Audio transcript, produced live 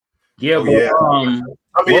Yeah, Oh, but yeah.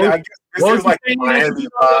 I mean, I guess this is like a Miami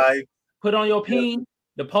vibe. Put on your peen,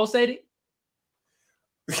 the pulsated.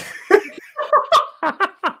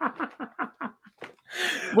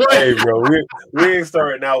 Hey, bro, we ain't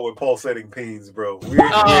starting out with pulsating peens, bro. We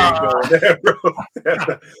ain't going there, bro.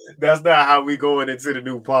 That's not how we going into the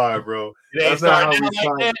new pod, bro. That's not how we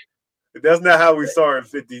start. That's not how we start at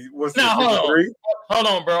 50. What's this, 53? Hold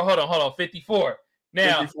on, bro. Hold on. 54.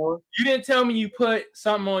 Now, 54? You didn't tell me you put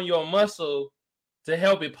something on your muscle to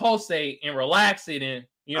help it pulsate and relax it, and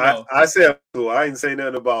you know. I said, I ain't say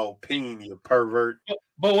nothing about peen, you pervert.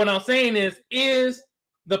 But what I'm saying is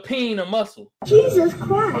the peen a muscle? Jesus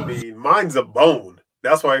Christ! I mean, mine's a bone.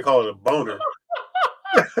 That's why I call it a boner.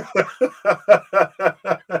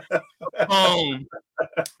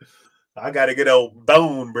 I gotta get a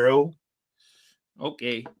bone, bro.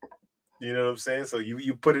 Okay. You know what I'm saying? So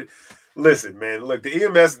you put it. Listen, man. Look, the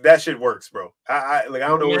EMS, that shit works, bro. I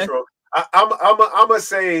don't know what's wrong. I'm gonna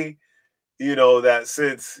say, you know, that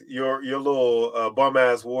since your little bum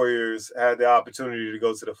ass Warriors had the opportunity to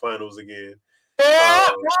go to the finals again,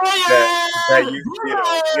 that you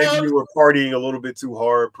know, maybe you were partying a little bit too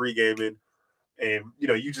hard pre-gaming, and you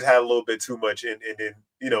know you just had a little bit too much, and then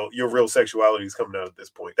you know your real sexuality is coming out at this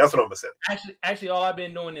point. That's what I'm gonna say. Actually, all I've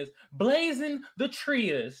been doing is blazing the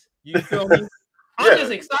trees. You feel me? I'm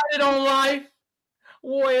just excited on life.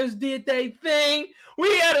 Warriors did their thing.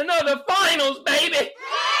 We had another finals, baby.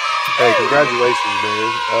 Hey, congratulations,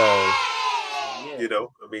 man. You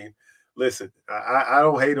know, I mean, listen, I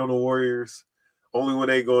don't hate on the Warriors. Only when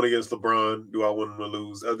they going against LeBron do I want them to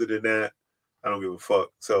lose. Other than that, I don't give a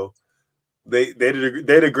fuck. So they're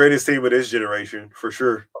the greatest team of this generation for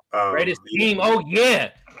sure. Greatest team, oh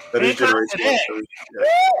yeah. That is generation.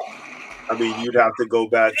 I mean, you'd have to go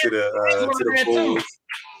back to the Bulls.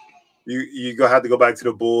 You go have to go back to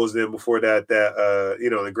the Bulls. Then before that, you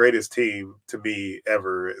know, the greatest team to me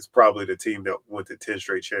ever is probably the team that went to 10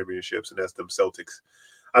 straight championships, and that's them Celtics.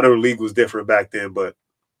 I know the league was different back then, but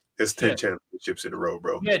it's 10 championships in a row,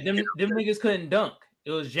 bro. Yeah, them niggas couldn't dunk.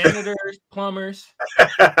 It was janitors, plumbers.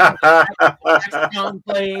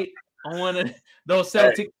 Played on one of those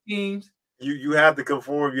Celtic teams. You had to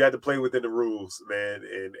conform. You had to play within the rules, man,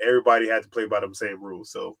 and everybody had to play by them same rules.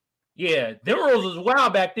 So yeah, them rules was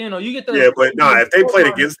wild back then. Though you get the but if they played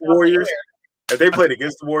against the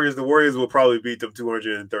Warriors, the Warriors will probably beat them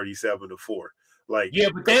 237-4. Like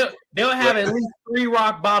but they'll have at least 3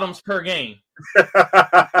 rock bottoms per game.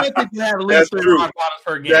 I think you have at least 3 rock bottoms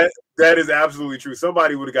per game. That is absolutely true.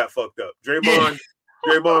 Somebody would have got fucked up. Draymond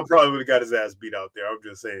probably would have got his ass beat out there. I'm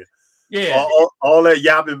just saying. Yeah. All that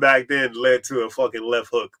yapping back then led to a fucking left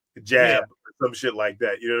hook jab or some shit like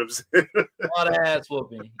that. You know what I'm saying? All the ass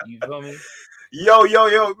whooping. You feel me? Yo,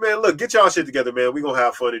 man, look, get y'all shit together, man. We're going to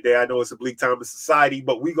have fun today. I know it's a bleak time in society,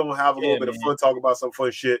 but we're going to have a little bit of fun, talk about some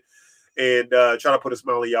fun shit, and try to put a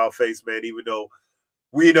smile on y'all face, man, even though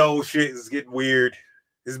we know shit is getting weird.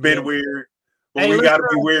 It's been weird, but we got to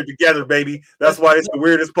be weird together, baby. That's why it's the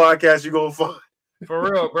weirdest podcast you're going to find.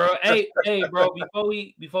 For real, bro. Hey, bro, before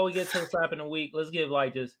we get to the slap in the week, let's give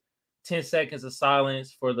like just 10 seconds of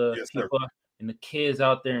silence for the people and the kids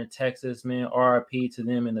out there in Texas, man. RIP to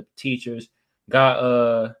them and the teachers.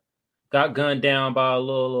 Got gunned down by a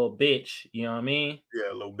little bitch, you know what I mean?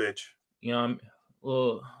 Yeah, a little bitch. You know, a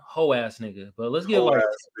little hoe ass nigga. But let's give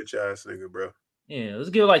bitch ass nigga, bro. Yeah,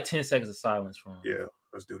 let's give like 10 seconds of silence for him. Yeah,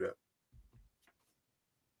 let's do that.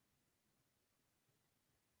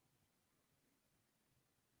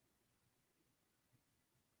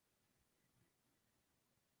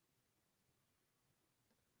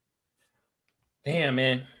 Damn,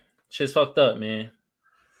 man. Shit's fucked up, man.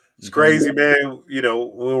 It's crazy, man. You know,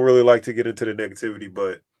 we don't really like to get into the negativity,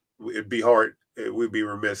 but it'd be hard. We'd be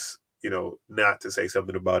remiss, you know, not to say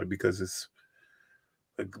something about it because it's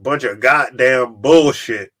a bunch of goddamn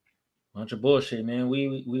bullshit. Bunch of bullshit, man.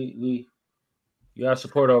 We you got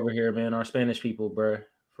support over here, man. Our Spanish people, bro.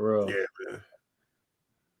 For real. Yeah, man.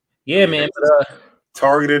 Yeah, man.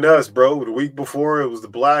 Targeting us, bro. The week before it was the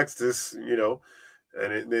blacks. This, you know,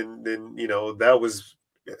 and then you know that was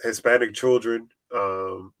Hispanic children.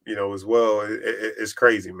 You know, as well. It's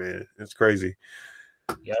crazy, man. It's crazy.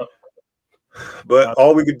 Yep. But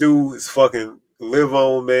all we could do is fucking live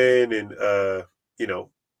on, man, and you know,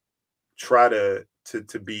 try to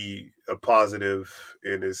be a positive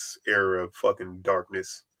in this era of fucking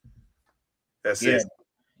darkness. That's it.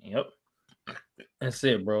 Yep. That's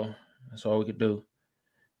it, bro. That's all we could do.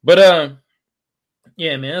 But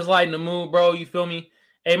yeah, man, it's lighting the mood, bro. You feel me?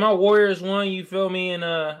 Hey, my Warriors won, you feel me? And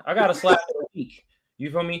I got a slap of the week.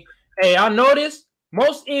 You feel me? Hey, I noticed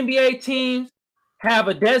most NBA teams have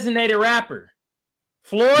a designated rapper.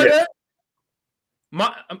 Florida.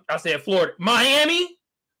 I said Florida. Miami.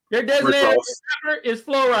 Their designated rapper is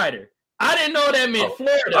Flow Rider. I didn't know that meant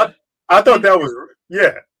Florida. I thought that was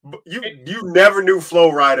You never knew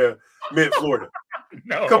Flow Rider meant Florida.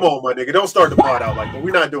 No. Come on, my nigga. Don't start the pod out like that.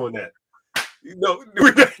 We're not doing that. No,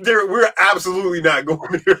 we're absolutely not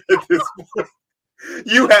going there at this point.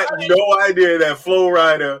 You had no idea that Flow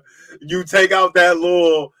Rider, you take out that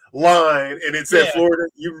little line and it said Florida.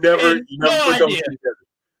 You never put those together.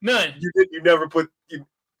 None. You never put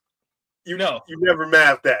you never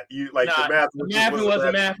mathed that. You like the math. The math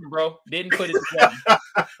wasn't mathing, bro. Didn't put it together.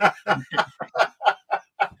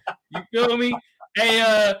 You feel me?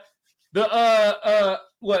 Hey,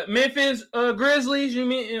 what Memphis Grizzlies? You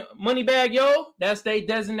mean Moneybag Yo? That's their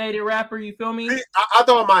designated rapper. You feel me? See, I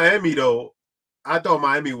thought Miami though. I thought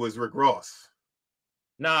Miami was Rick Ross.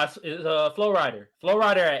 Nah, it's Flow Rider. Flow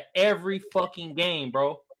Rider at every fucking game,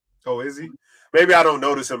 bro. Oh, is he? Maybe I don't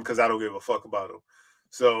notice him because I don't give a fuck about him.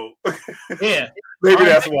 So yeah, maybe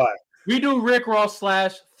that's why. We do Rick Ross /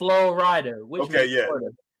 Flow Rider. Okay, yeah. Florida.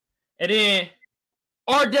 And then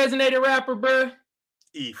our designated rapper, bro.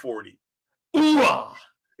 E40. Ooh.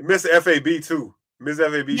 Miss FAB too. Miss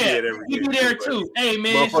FAB did every game. You there too. Hey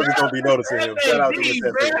man, motherfuckers don't be noticing him. Shout out to Miss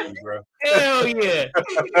FAB, bro. Hell yeah.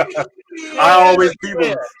 I always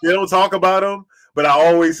people they don't talk about him, but I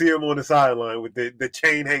always see him on the sideline with the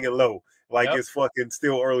chain hanging low, like it's fucking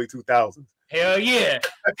still early 2000s. Hell yeah.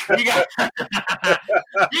 You got two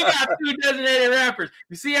designated rappers.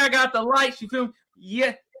 You see, I got the lights. You feel me?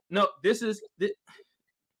 Yeah. No, this is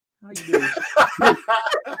how you doing?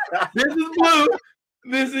 This is blue.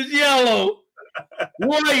 This is yellow.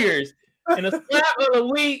 Warriors. And the slap of the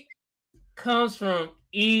week comes from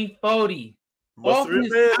E40. Off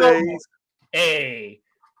his album,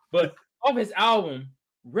 off his album,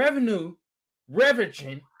 Revenue,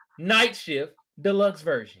 Night Shift, Deluxe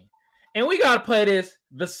Version. And we gotta play this,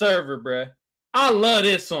 The Server, bruh. I love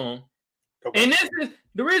this song. Okay. And this is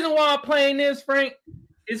the reason why I'm playing this, Frank,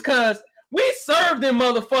 is because we served them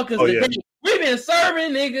motherfuckers today. Yeah. We've been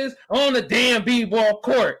serving niggas on the damn b-ball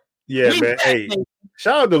court. Yeah, man. Hey,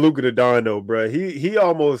 shout out to Luka the Don, though, bro. He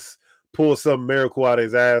almost pulled some miracle out of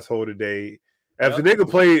his asshole today. If the nigga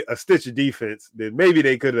played a stitch of defense, then maybe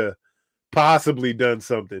they could have possibly done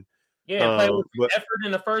something. Yeah, play with effort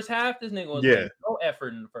in the first half. This nigga was no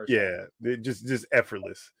effort in the first half. Yeah, just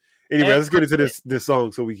effortless. Anyway, let's get into this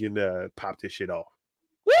song so we can pop this shit off.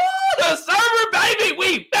 Woo! The server, baby!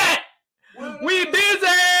 We back! We busy!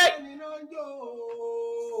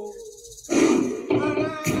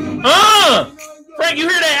 Frank, you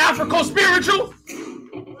hear that African spiritual?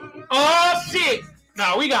 Oh, shit!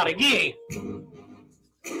 Nah, we got a gig.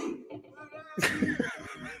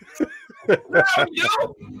 Hold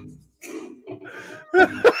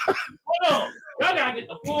on. Y'all gotta get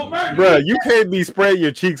the full version. Bro, you can't be spraying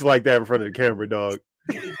your cheeks like that in front of the camera, dog.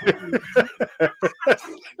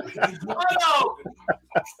 Hold on.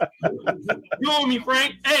 You owe me,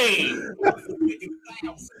 Frank. Hey.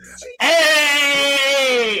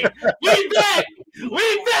 Hey. We back.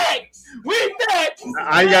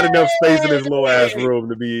 I ain't got enough space in this little ass room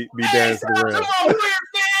to be dancing around. Come on, weird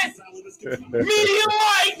man. Medium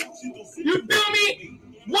Mike. You feel me?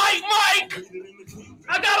 White Mike.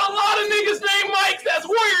 I got a lot of niggas named Mike. That's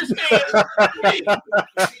Warriors fans.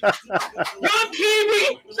 Young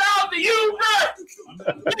Kiwi, shout out to you,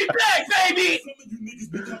 bro. Be back, baby.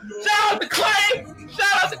 Shout out to Clay.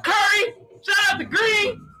 Shout out to Curry. Shout out to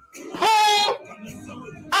Green. Paul.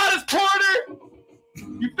 Otis Porter.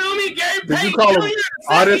 You feel me? Gary Payton. Did you call him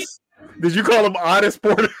Otis? Did you call him Otis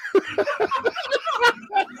Porter?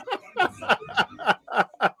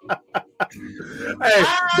 Hey,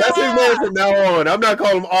 that's his name from now on. I'm not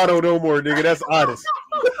calling him Otto no more, nigga. That's Otis.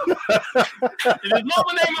 If his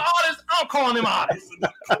mama name is Otis, I'm calling him Otis.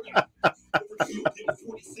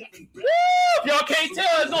 If y'all can't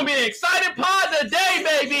tell, it's gonna be an exciting pod today,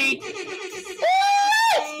 baby.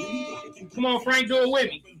 Woo! Come on, Frank, do it with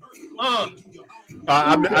me.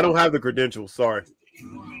 I don't have the credentials. Sorry.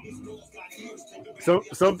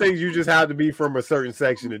 Some things you just have to be from a certain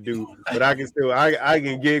section to do, but I can still I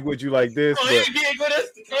can gig with you like this. Oh, you gig with us?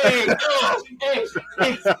 Hey.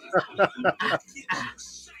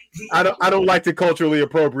 I don't like to culturally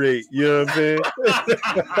appropriate. You know what I'm saying?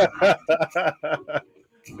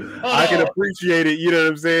 I can appreciate it. You know what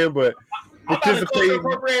I'm saying? But participate.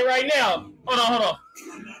 Appropriate right now. Hold on.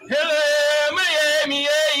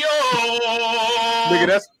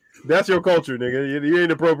 Nigga, that's your culture, nigga. You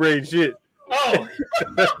ain't appropriating shit. Oh.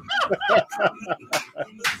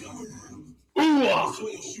 Ooh.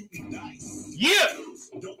 Yeah.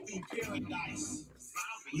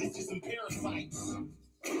 Leeches and parasites.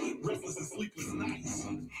 Restless and sleepless nights.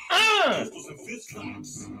 Pistols and fist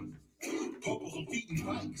fights. Purples and feet and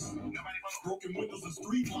bikes. Broken windows and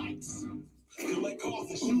street lights. Collect calls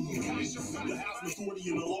and shooting kites. The house authority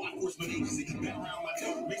and the law enforcement agency. Been around my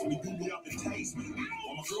neck, makes me do me up and taste me.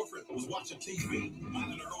 While my girlfriend was watching TV,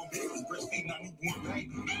 minding her own business, breastfeeding our newborn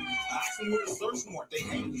baby. I asked them with a search warrant, they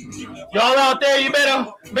hate me. Y'all out there, you better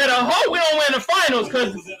hope we don't win the finals,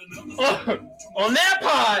 because on that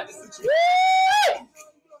pod,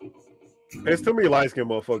 there's too many light-skinned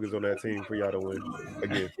motherfuckers on that team for y'all to win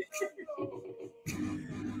again.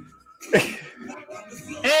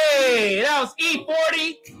 Hey, that was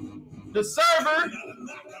E40, the server,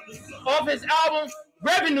 off his album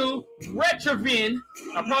Revenue Retrovin.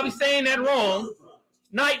 I'm probably saying that wrong.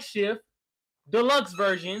 Night Shift, deluxe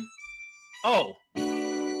version. Oh,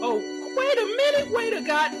 wait a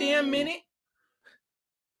goddamn minute.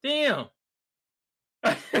 Damn.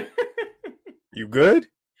 You good?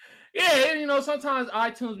 Yeah, you know, sometimes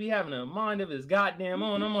iTunes be having a mind of his goddamn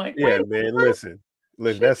own. I'm like, yeah, man, listen,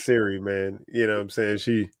 that's Siri, man. You know what I'm saying?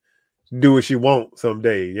 She do what she want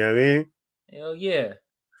someday. You know what I mean? Hell yeah.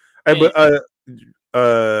 Hey, but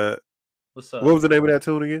what's up? What was the name of that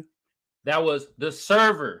tune again? That was The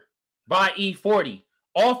Server by E40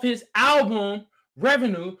 off his album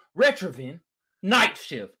Revenue Retrovin Night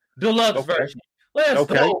Shift deluxe version. Let's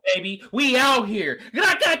go, baby. We out here.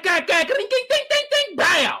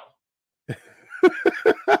 Bow.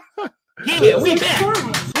 Yeah, we back.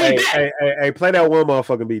 Hey, play that one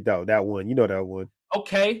motherfucking beat though. That one, you know that one.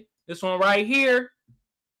 Okay, this one right here,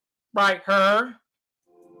 right here.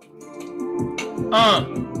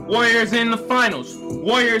 Warriors in the finals.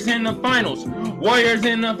 Warriors in the finals. Warriors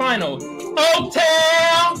in the finals.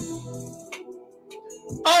 Oaktown.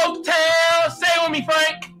 Oaktown. Say it with me,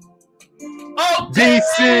 Frank.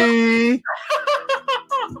 DC.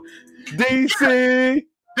 DC.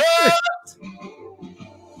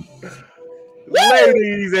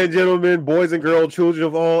 Ladies and gentlemen, boys and girls, children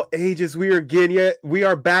of all ages, we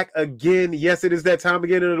are back again. Yes, it is that time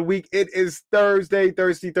again of the week. It is Thursday,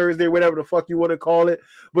 whatever the fuck you want to call it,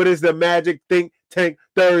 but it's the Magic Think Tank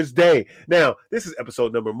Thursday. Now, this is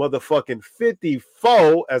episode number motherfucking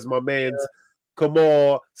 54, as my man's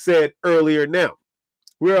Kamal said earlier. Now,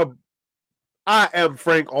 I am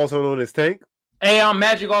Frank, also known as Tank. Hey, I'm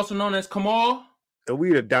Magic, also known as Kamal. And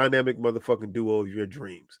we the dynamic motherfucking duo of your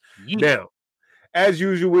dreams. Yeah. Now, as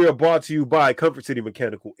usual, we are brought to you by Comfort City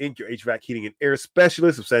Mechanical Inc., your HVAC heating and air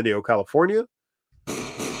specialist of San Diego, California.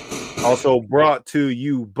 Also brought to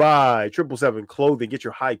you by 777 Clothing. Get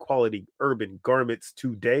your high-quality urban garments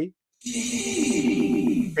today.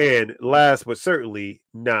 And last but certainly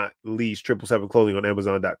not least, 777 Clothing on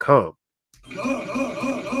Amazon.com.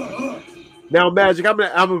 Now, Magic, I'm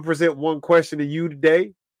gonna present one question to you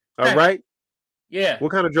today. All right? Yeah.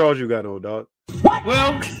 What kind of drawers you got on, dog?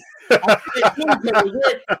 Well, they're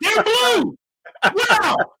blue.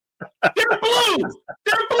 Wow. They're blue.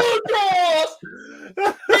 They're blue drawers.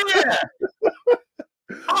 Yeah.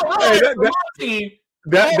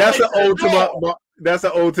 That's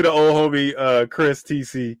an ode to the old homie Chris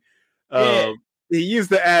TC. He used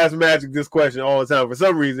to ask Magic this question all the time. For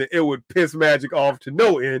some reason, it would piss Magic off to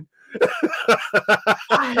no end.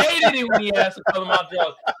 I hated it when he asked to color my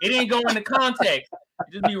drawers. It didn't go into context.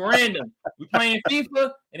 It just be random. We playing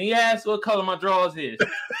FIFA, and he asked what color my drawers is.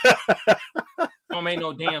 Don't make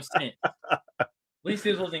no damn sense. At least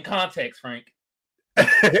this was in context, Frank.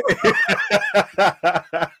 Hey,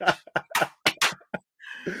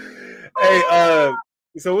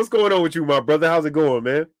 so what's going on with you, my brother? How's it going,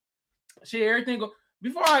 man? Shit, everything go.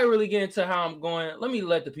 Before I really get into how I'm going, let me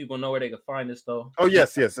let the people know where they can find this, though. Oh,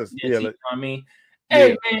 yes. Yeah. You know what I mean?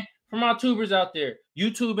 Hey, man, for my tubers out there,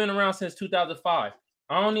 YouTube been around since 2005.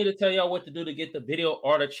 I don't need to tell y'all what to do to get the video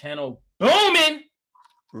or the channel booming.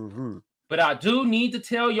 Mm-hmm. But I do need to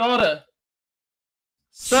tell y'all to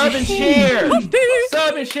sub and share.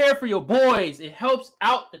 Sub and share for your boys. It helps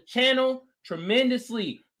out the channel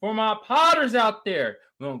tremendously. For my potters out there,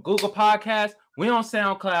 we're on Google Podcasts, we're on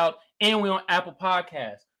SoundCloud, and we're on Apple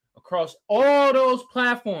Podcasts. Across all those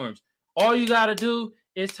platforms, all you got to do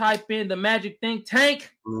is type in the Magic Think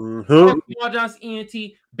Tank. Johnson ENT.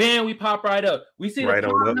 Bam, we pop right up. We see the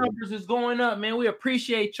numbers is going up, man. We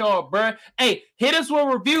appreciate y'all, bro. Hey, hit us with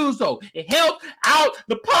reviews, though. It helps out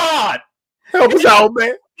the pod. Help us out,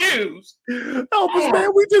 man. Help us, man.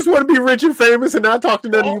 We just want to be rich and famous and not talk to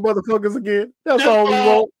none of you motherfuckers again. That's all we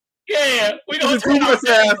want. Yeah, we don't too much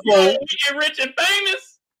ass for. We get rich and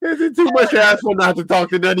famous. Is it too much ass for not to talk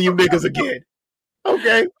to none of you niggas again?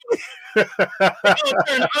 Okay. Turn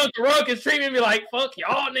to Uncle Ruckus treat me like fuck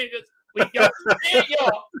y'all niggas. y'all.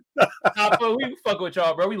 We fuck with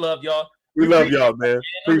y'all, bro. We love y'all. We love y'all, man.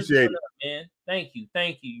 Appreciate it, man. Thank you.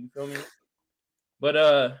 You feel me?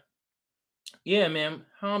 But yeah, man.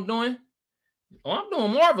 How I'm doing? Oh, I'm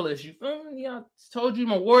doing marvelous. You feel me? I told you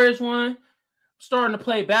my Warriors won. I'm starting to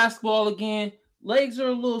play basketball again. Legs are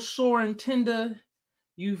a little sore and tender.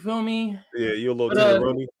 You feel me? Yeah, you a little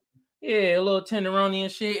tenderoni. Yeah, a little tenderoni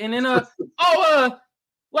and shit. And then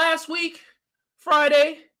last week,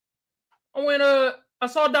 Friday, I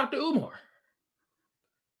saw Dr. Umar.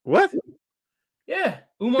 What? Yeah,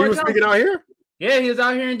 Umar. He was speaking out here? Yeah, he was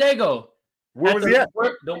out here in Dago. Where was he at?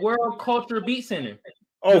 The World Culture Beat Center.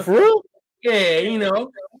 Oh, for real? Yeah, you know.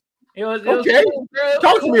 It was okay. Cool,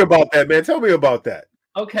 talk to me about that, man. Tell me about that.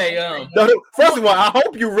 Okay. First of all, I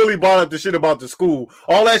hope you really brought up the shit about the school.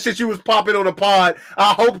 All that shit you was popping on the pod.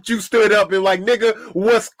 I hope you stood up and like, nigga,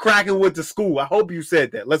 what's cracking with the school? I hope you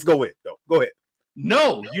said that. Let's go ahead, though. Go ahead.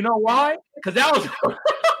 No, you know why? Because that was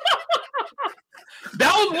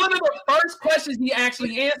that was one of the first questions he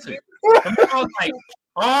actually answered. And I was like,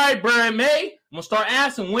 all right, Brian May, I'm gonna start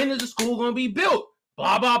asking, when is the school gonna be built?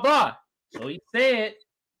 Blah blah blah. So he said,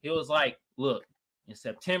 he was like, look, in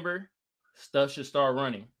September, stuff should start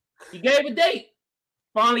running. He gave a date.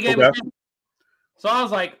 Finally gave a date. So I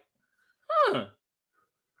was like,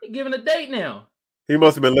 he's giving a date now. He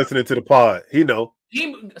must have been listening to the pod. He know.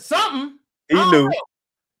 Something. He knew.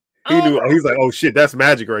 He knew. He's like, oh shit, that's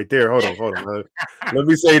magic right there. Hold on. Let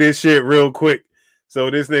me say this shit real quick, so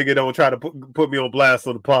this nigga don't try to put me on blast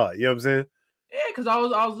on the pod. You know what I'm saying? Yeah, because I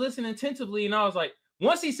was listening attentively, and I was like,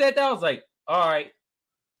 once he said that, I was like, all right,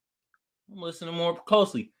 I'm listening more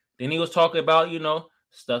closely. Then he was talking about, you know,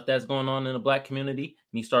 stuff that's going on in the Black community,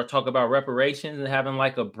 and he started talking about reparations and having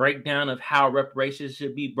like a breakdown of how reparations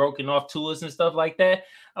should be broken off to us and stuff like that.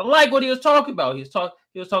 I like what he was talking about. He was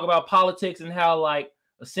talking about politics and how, like,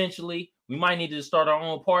 essentially we might need to start our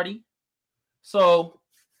own party. So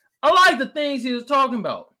I like the things he was talking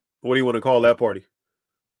about. What do you want to call that party?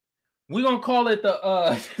 We're gonna call it the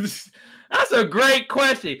that's a great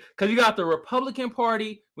question, because you got the Republican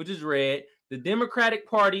Party, which is red, the Democratic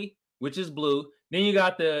Party, which is blue. Then you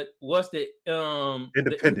got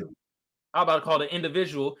Independent. I'm about to call the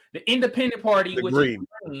individual. The Independent Party, which is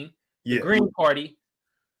green. Yeah. The Green Party.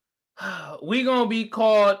 We're gonna be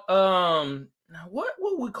called what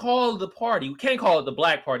would we call the party? We can't call it the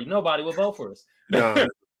Black Party. Nobody will vote for us. Nah,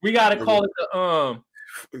 we gotta call it the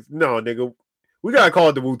No, nigga. We gotta call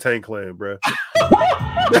it the Wu-Tang Clan, bro.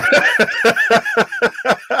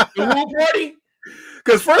 The Wu Party?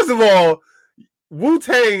 Because first of all,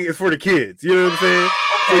 Wu-Tang is for the kids. You know what I'm saying?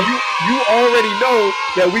 So you already know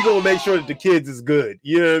that we gonna make sure that the kids is good.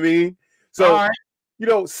 You know what I mean? So you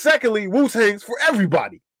know, secondly, Wu-Tang's for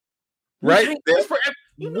everybody. Right? Wu-Tang's for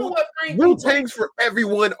you know what, Frank? Wu-Tang's for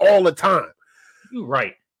everyone all the time. You're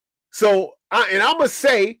right. So I'm gonna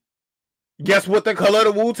say, guess what the color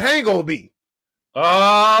of the Wu-Tang gonna be?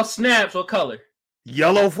 Oh, snaps! What color?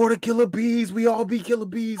 Yellow for the killer bees. We all be killer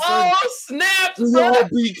bees. Son. Oh, snaps! We all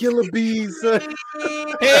be killer bees. Son.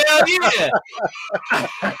 Hell yeah!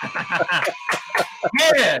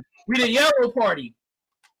 Yeah, we the yellow party.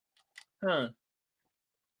 Huh?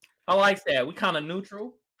 I like that. We kind of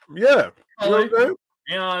neutral. Yeah. You know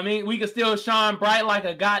what I mean? We can still shine bright like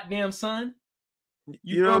a goddamn sun.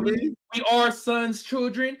 You know what I mean? We are sons'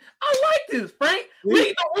 children. I like this, Frank. Yeah. We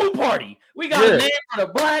the Wu Party. We got a name for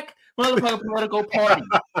the Black motherfucking political party.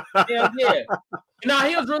 Yeah. Now,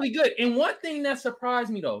 he was really good. And one thing that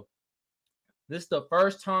surprised me, though, this is the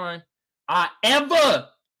first time I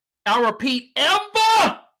repeat,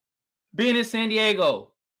 ever been in San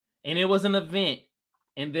Diego. And it was an event.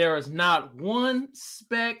 And there is not one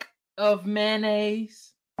speck of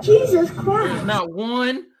mayonnaise. Jesus Christ. There's not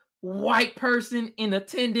one white person in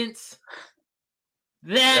attendance.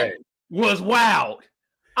 That was wild.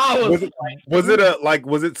 Was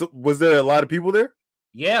there a lot of people there?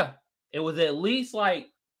 Yeah, it was at least like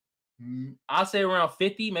I'll say around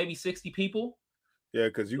 50, maybe 60 people. Yeah,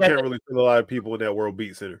 because you can't really fit a lot of people in that World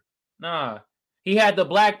Beat Center. Nah, he had the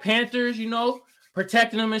Black Panthers, you know,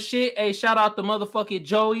 protecting them and shit. Hey, shout out to motherfucking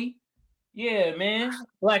Joey. Yeah, man,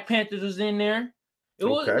 Black Panthers was in there. It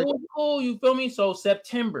was cool, you feel me? So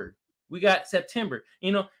we got September,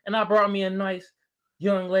 you know, and I brought me a nice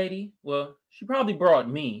young lady. Well, she probably brought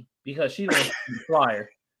me because she was the flyer.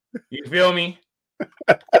 You feel me?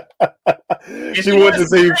 She wanted to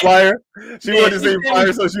see flyer. She wanted to see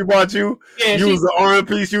flyer, so she bought you. Yeah, you was the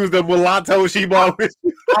R&P. She was the mulatto. She bought with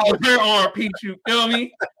you. I was her R&P. You feel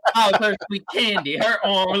me? I was her sweet candy. Her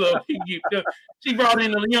arm little. She brought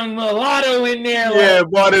in a young mulatto in there. Yeah,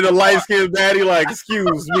 brought in a light skinned baddie. Like,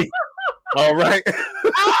 excuse me. All right. That's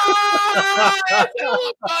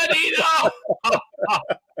so funny though.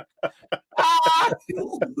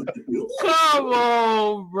 Come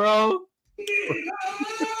on, bro.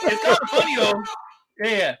 It's kind of funny though.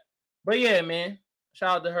 Yeah. But yeah, man.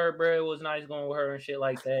 Shout out to her, bro. It was nice going with her and shit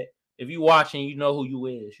like that. If you watching, you know who you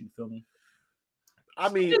is. You feel me? I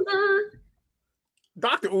mean,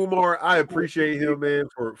 Dr. Umar, I appreciate him, man,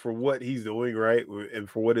 for what he's doing, right? And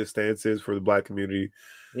for what his stance is for the black community.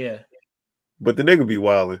 Yeah. But the nigga be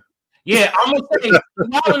wilding. Yeah, I'm gonna say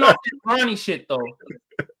wilding off this Bronny shit though.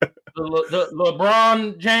 The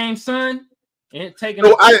LeBron James son and taking.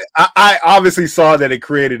 So I obviously saw that it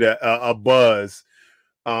created a buzz.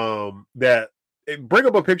 That bring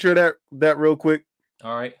up a picture of that real quick.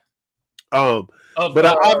 All right. Of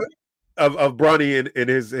Bronny and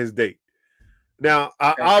his date. Now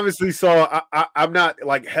I obviously saw. I'm not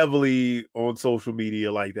like heavily on social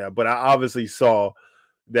media like that, but I obviously saw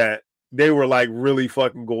that they were like really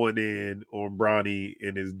fucking going in on Bronny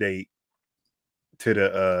and his date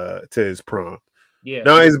to his prom. Yeah.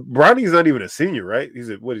 Now Bronny's not even a senior, right? He's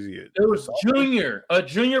what is he? It was a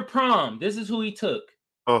junior prom. This is who he took.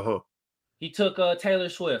 He took Taylor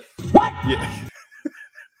Swift. What? Yeah.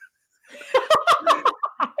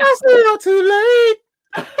 That's not too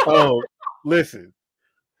late. Listen.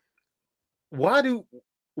 Why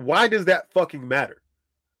does that fucking matter?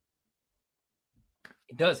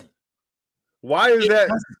 It doesn't. Why is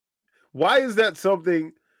that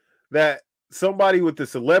something that somebody with the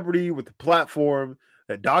celebrity, with the platform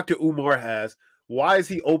that Dr. Umar has, why is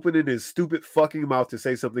he opening his stupid fucking mouth to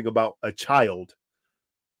say something about a child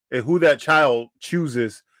and who that child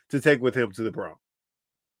chooses to take with him to the prom?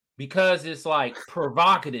 Because it's like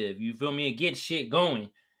provocative, you feel me? It gets shit going.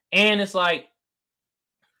 And it's like,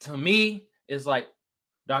 to me, it's like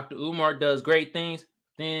Dr. Umar does great things.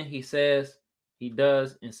 Then he says, he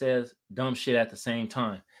does and says dumb shit at the same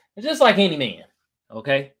time. It's just like any man,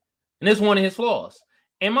 okay? And it's one of his flaws.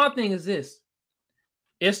 And my thing is this.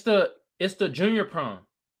 It's the junior prom.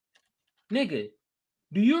 Nigga,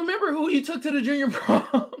 do you remember who you took to the junior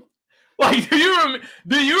prom? Like, do you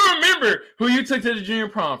remember who you took to the junior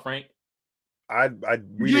prom, Frank?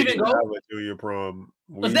 We didn't have a junior prom.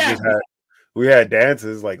 We had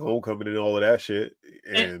dances like homecoming and all of that shit.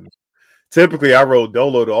 And typically I rode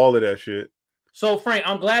dolo to all of that shit. So Frank,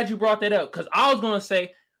 I'm glad you brought that up because I was gonna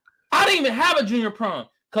say I didn't even have a junior prom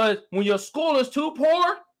because when your school is too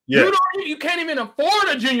poor, you can't even afford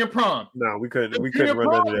a junior prom. No, we couldn't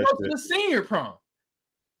run under that shit. The senior prom.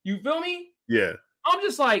 You feel me? Yeah. I'm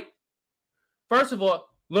just like, first of all,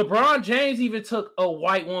 LeBron James even took a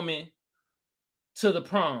white woman to the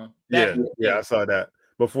prom. Yeah, I saw that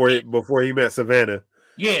before he met Savannah.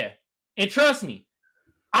 Yeah, and trust me,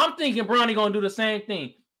 I'm thinking Bronny gonna do the same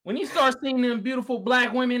thing when he starts seeing them beautiful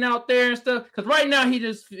black women out there and stuff. Because right now he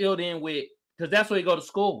just filled in with, because that's what he go to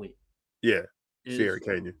school with. Yeah, Sierra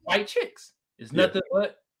Canyon, white chicks. It's nothing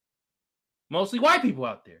but mostly white people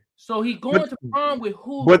out there. So he going to prom with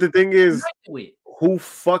who? But the thing is, who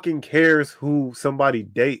fucking cares who somebody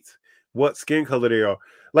dates? What skin color they are?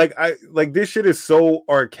 Like this shit is so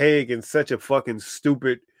archaic and such a fucking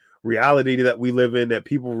stupid reality that we live in that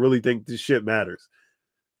people really think this shit matters.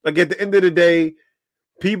 Like at the end of the day,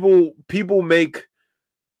 people make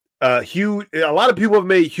a lot of people have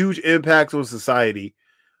made huge impacts on society,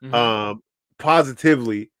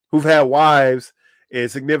 positively, who've had wives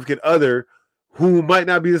and significant other who might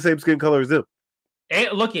not be the same skin color as them.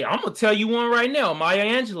 And look here, I'm gonna tell you one right now, Maya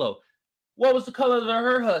Angelou. What was the color of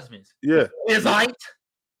her husband's? Yeah, is light.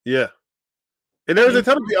 Yeah, and there's a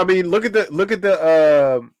ton of people. I mean, look at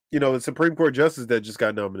the the Supreme Court justice that just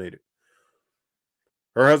got nominated.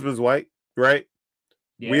 Her husband's white, right?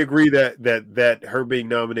 Yeah. We agree that her being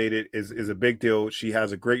nominated is a big deal. She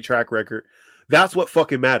has a great track record. That's what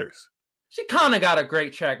fucking matters. She kind of got a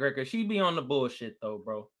great track record. She be on the bullshit though,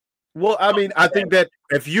 bro. Well, I mean, I think that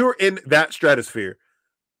if you're in that stratosphere,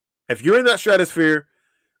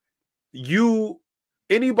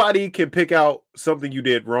 anybody can pick out something you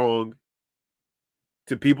did wrong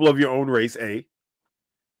to people of your own race,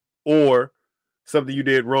 or something you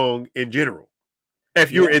did wrong in general.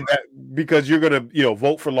 If you're in that, because you're gonna,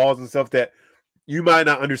 vote for laws and stuff that you might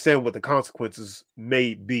not understand what the consequences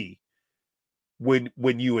may be when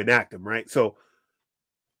you enact them, right? So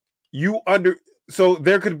so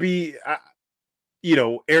there could be,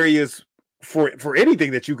 areas for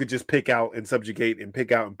anything that you could just pick out and subjugate and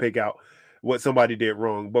pick out what somebody did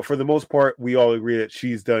wrong. But for the most part, we all agree that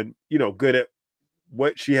she's done, good at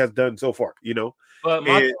what she has done so far, But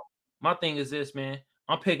my thing is this, man.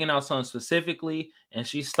 I'm picking out something specifically, and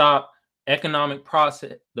she stopped the economic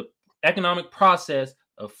process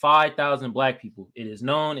of 5,000 black people. It is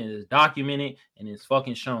known, it is documented, and it's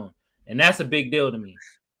fucking shown. And that's a big deal to me.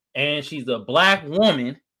 And she's a black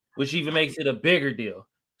woman, which even makes it a bigger deal.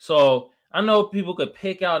 So I know people could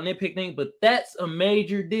pick out nitpick things, but that's a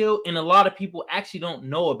major deal, and a lot of people actually don't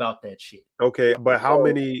know about that shit. Okay, but how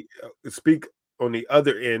many speak on the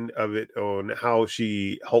other end of it on how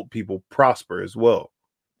she helped people prosper as well?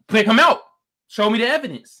 Pick them out. Show me the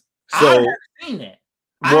evidence. So I've never seen that.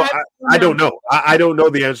 Well, I don't know. I don't know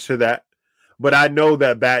the answer to that, but I know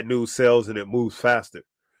that bad news sells and it moves faster.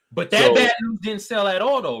 But that bad news didn't sell at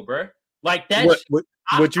all, though, bro. Like that.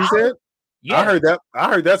 What you said? Yeah, I heard that. I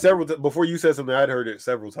heard that several times. Before you said something, I'd heard it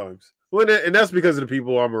several times. Well, and that's because of the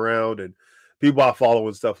people I'm around and people I follow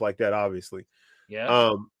and stuff like that. Obviously,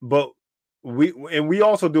 yeah. But we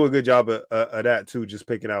also do a good job of that too. Just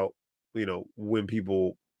picking out, when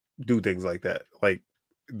people do things like that, like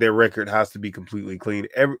their record has to be completely clean.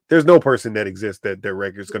 There's no person that exists that their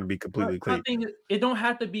record is going to be completely clean. I think it don't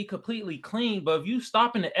have to be completely clean, but if you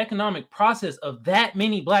stop in the economic process of that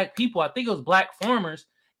many black people, I think it was black farmers.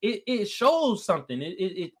 It shows something.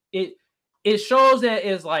 It shows that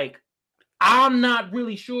it's like, I'm not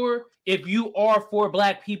really sure if you are for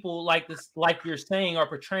black people like this, like you're saying or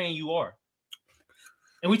portraying you are.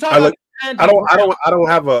 And we talk about. I don't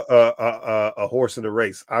have a horse in the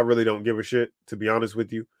race. I really don't give a shit, to be honest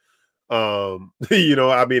with you. I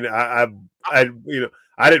mean, I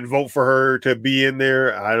didn't vote for her to be in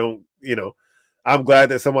there. I don't, I'm glad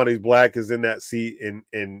that somebody's black is in that seat and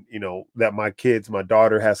that my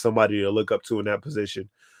daughter has somebody to look up to in that position.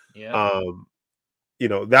 Yeah.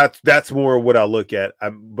 That's more what I look at.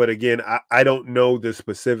 But again, I don't know the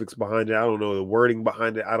specifics behind it. I don't know the wording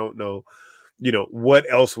behind it. I don't know, what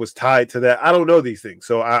else was tied to that. I don't know these things.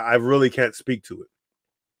 So I really can't speak to it.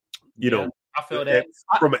 I feel that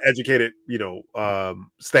from an educated,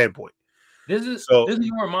 standpoint. This is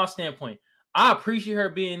more my standpoint. I appreciate her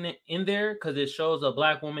being in there because it shows a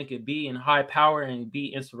black woman could be in high power and be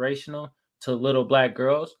inspirational to little black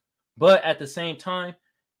girls. But at the same time,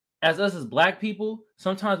 as us as black people,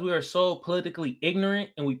 sometimes we are so politically ignorant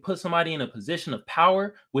and we put somebody in a position of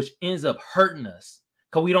power, which ends up hurting us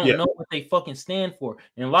because we don't know what they fucking stand for.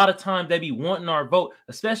 And a lot of times they be wanting our vote,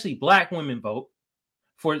 especially black women vote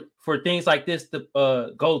for things like this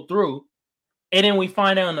to go through. And then we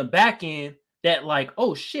find out on the back end that like,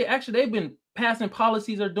 oh shit, actually they've been passing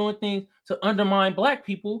policies or doing things to undermine black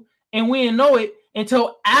people, and we didn't know it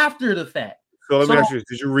until after the fact. So let me ask you,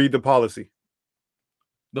 did you read the policy?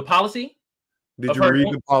 The policy? Did you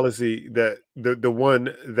read the policy that the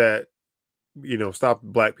one that stopped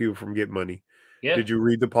black people from getting money? Yeah. Did you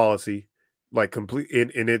read the policy like complete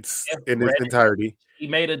in its entirety? He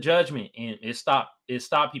made a judgment and it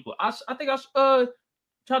stopped people. I think I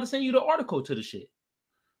tried to send you the article to the shit.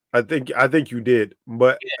 I think you did,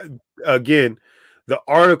 but again, the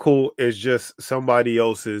article is just somebody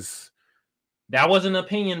else's. That was an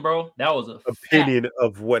opinion, bro. That was an opinion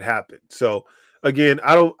of what happened. So again,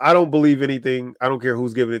 I don't believe anything. I don't care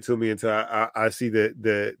who's giving it to me until I see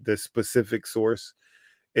the specific source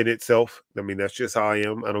in itself. I mean, that's just how I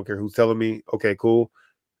am. I don't care who's telling me. Okay, cool,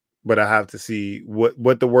 but I have to see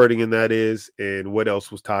what the wording in that is and what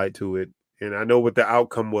else was tied to it. And I know what the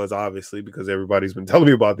outcome was, obviously, because everybody's been telling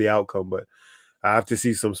me about the outcome, but I have to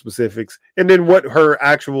see some specifics. And then what her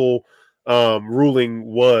actual ruling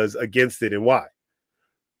was against it and why.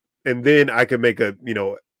 And then I can make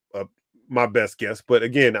my best guess. But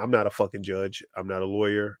again, I'm not a fucking judge. I'm not a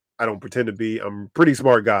lawyer. I don't pretend to be. I'm a pretty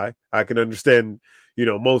smart guy. I can understand,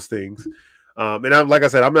 most things. And I'm, like I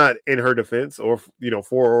said, I'm not in her defense or,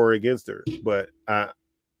 for or against her. But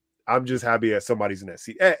I'm just happy that somebody's in that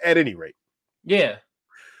seat at any rate. Yeah.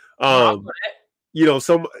 I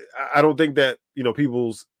don't think that,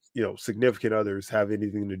 people's, significant others have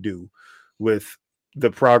anything to do with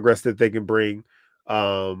the progress that they can bring,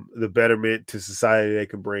 the betterment to society they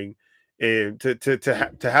can bring, and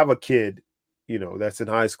to have a kid, that's in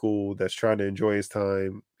high school, that's trying to enjoy his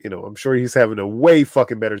time. I'm sure he's having a way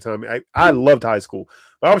fucking better time. I loved high school,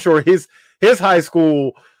 but I'm sure his high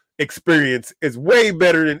school experience is way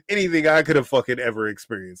better than anything I could have fucking ever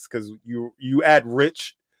experienced, because you add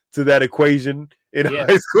rich to that equation in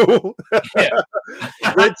high school.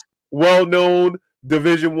 Rich, well-known,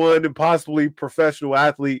 Division I and possibly professional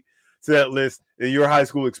athlete to that list, and your high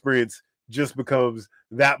school experience just becomes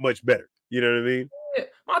that much better. You know what I mean? Yeah.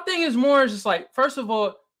 My thing is more just like, first of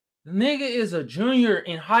all, the nigga is a junior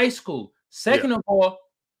in high school. Second of all,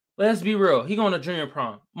 let's be real. He going to junior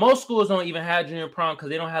prom. Most schools don't even have junior prom because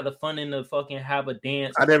they don't have the funding to fucking have a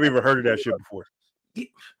dance. I never even heard of that shit before.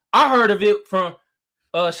 I heard of it from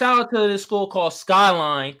shout out to this school called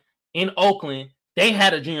Skyline in Oakland. They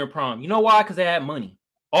had a junior prom. You know why? Because they had money.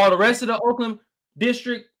 All the rest of the Oakland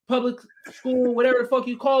district public school, whatever the fuck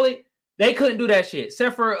you call it, they couldn't do that shit.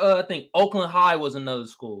 Except for I think Oakland High was another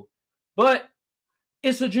school. But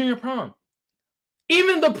it's a junior prom.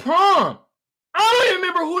 Even the prom. I don't even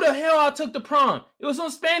remember who the hell I took the prom. It was some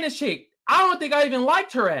Spanish chick. I don't think I even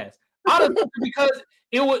liked her ass. I took her because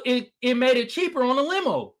it made it cheaper on the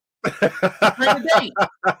limo.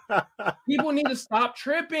 People need to stop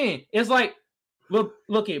tripping. It's like,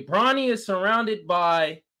 look at Bronny is surrounded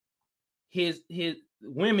by his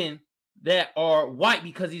women that are white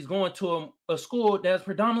because he's going to a school that's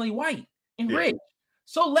predominantly white and rich.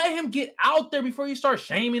 So let him get out there before you start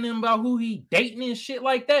shaming him about who he dating and shit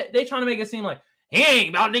like that. They trying to make it seem like he ain't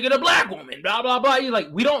about nigga the black woman, blah, blah, blah. You're like,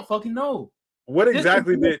 we don't fucking know. What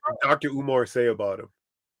exactly did Dr. Umar say about him?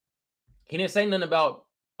 He didn't say nothing about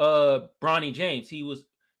Bronny James. He was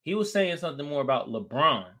saying something more about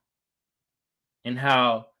LeBron and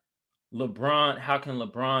how can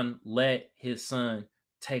LeBron let his son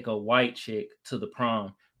take a white chick to the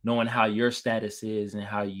prom, knowing how your status is and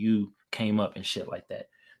how you came up and shit like that.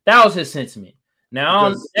 That was his sentiment.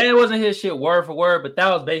 Now, that wasn't his shit word for word, but that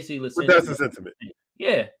was basically the sentiment. That's the sentiment.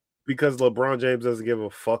 Yeah. Because LeBron James doesn't give a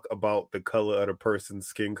fuck about the color of the person's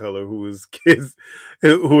skin color who his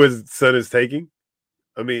son is taking.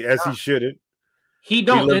 I mean, as he shouldn't. He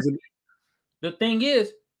don't. The thing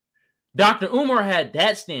is, Dr. Umar had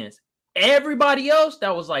that stance. Everybody else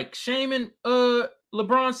that was like shaming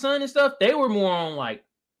LeBron's son and stuff, they were more on like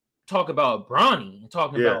talk about Bronny and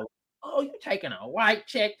talking about, oh, you're taking a white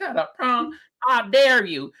chick to the prom. How dare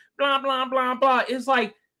you? Blah, blah, blah, blah. It's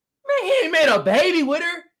like, man, he ain't made a baby with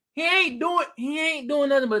her. He ain't doing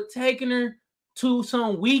nothing but taking her to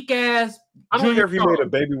some weak ass. I don't care if he made a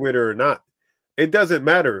baby with her or not. It doesn't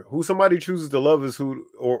matter. Who somebody chooses to love is who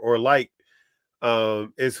or like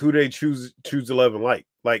is who they choose to love and like.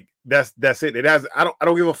 Like that's it. It has. I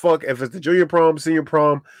don't give a fuck if it's the junior prom, senior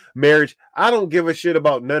prom, marriage. I don't give a shit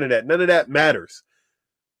about none of that. None of that matters.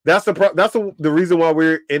 That's the reason why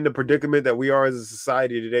we're in the predicament that we are as a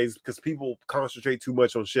society today, is because people concentrate too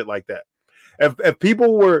much on shit like that. If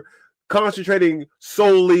people were concentrating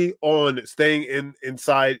solely on staying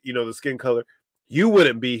inside, the skin color, you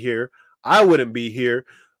wouldn't be here. I wouldn't be here.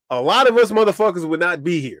 A lot of us motherfuckers would not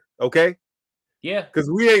be here. Okay. Yeah.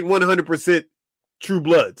 Because we ain't 100% true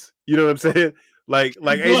bloods. You know what I'm saying? Like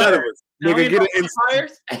ain't none of us. Nigga,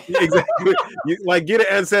 exactly. Get an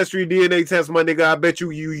ancestry DNA test, my nigga. I bet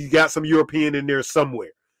you got some European in there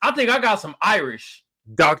somewhere. I think I got some Irish.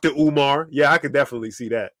 Dr. Umar. Yeah, I could definitely see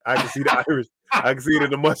that. I can see the Irish. I can see it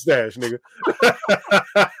in the mustache, nigga.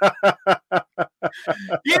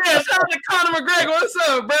 Yeah, shout out to Conor McGregor. What's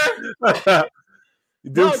up, bro?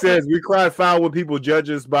 Duke says we cry foul when people judge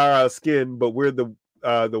us by our skin, but we're the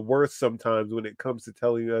worst sometimes when it comes to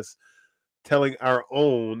telling our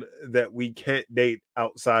own that we can't date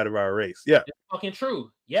outside of our race. Yeah, it's fucking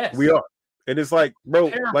true. Yes, we are, and it's like,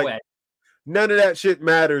 bro, like none of that shit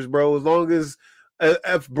matters, bro. As long as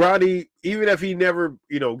if Bronny, even if he never,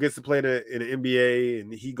 gets to play in the NBA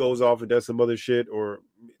and he goes off and does some other shit, or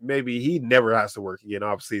maybe he never has to work again.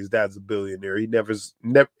 Obviously, his dad's a billionaire. He never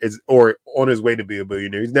is or on his way to be a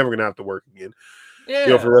billionaire. He's never gonna have to work again.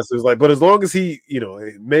 Yeah. For the rest of his life. But as long as he,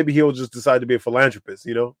 maybe he'll just decide to be a philanthropist,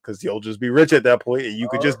 because he'll just be rich at that point, and you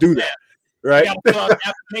could just do that, right? You gotta fill out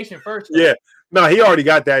the application first. Yeah. No, he already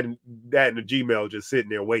got that in the Gmail, just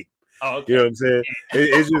sitting there waiting. Oh, okay. You know what I'm saying?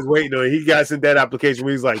 It's just waiting on. He got sent that application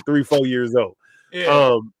when he was like 3-4 years old.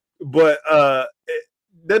 Yeah. But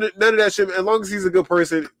none of that shit. As long as he's a good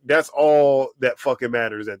person, that's all that fucking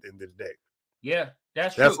matters at the end of the day. Yeah,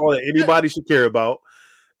 that's all that anybody should care about.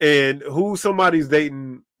 And who somebody's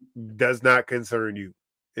dating does not concern you.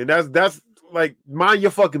 And that's like, mind your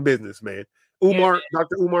fucking business, man. Umar, yeah.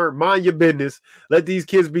 Dr. Umar, mind your business. Let these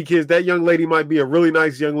kids be kids. That young lady might be a really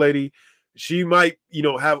nice young lady. She might,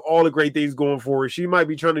 have all the great things going for her. She might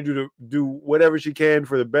be trying to do whatever she can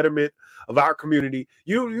for the betterment of our community.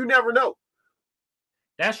 You never know.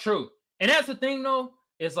 That's true. And that's the thing, though.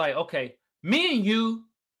 It's like, okay, me and you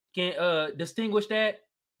can distinguish that,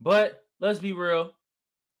 but let's be real.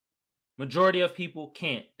 Majority of people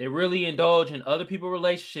can't. They really indulge in other people's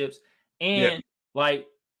relationships. And like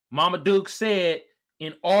Mama Duke said,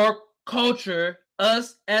 in our culture,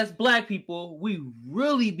 us as black people, we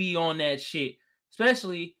really be on that shit.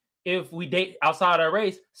 Especially if we date outside our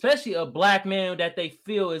race, especially a black man that they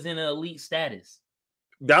feel is in an elite status.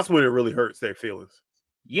 That's when it really hurts their feelings.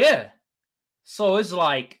 Yeah. So it's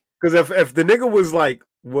like, because if the nigga was like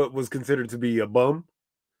what was considered to be a bum,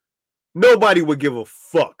 nobody would give a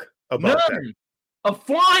fuck about that. A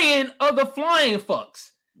flying of the flying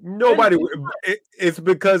fucks. Nobody. It's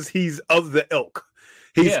because he's of the ilk.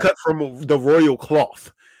 He's cut from the royal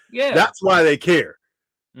cloth. Yeah, that's why they care.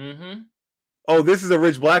 Mm-hmm. Oh, this is a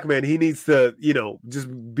rich black man. He needs to,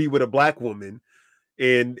 just be with a black woman,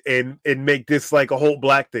 and make this like a whole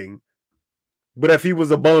black thing. But if he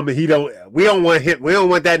was a bum, we don't want him. We don't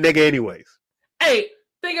want that nigga anyways. Hey,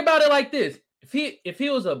 think about it like this: if he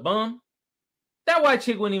was a bum, that white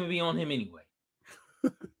chick wouldn't even be on him anyway.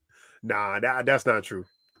 Nah, that's not true.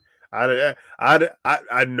 I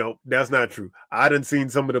know that's not true. I done seen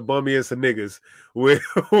some of the bummiest of niggas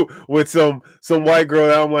with some white girl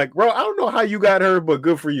that I'm like, bro, I don't know how you got her, but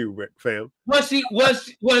good for you, fam. Was she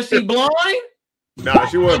blind? Nah,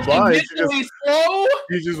 she wasn't blind. She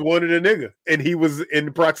just wanted a nigga, and he was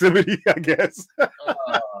in proximity, I guess.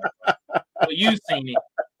 Well, you seen it.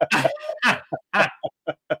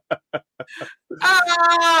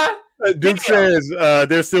 Duke says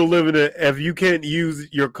they're still living it. If you can't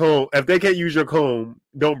use your comb, if they can't use your comb,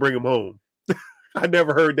 don't bring them home. I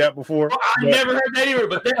never heard that before. I never heard that either,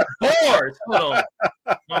 but that's bars. Hold on,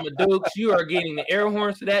 Mama Dukes, you are getting the air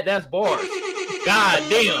horns to that. That's bars. God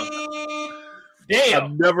damn.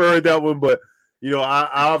 I've never heard that one, but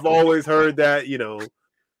I've always heard that. You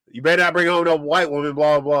better not bring home no white woman.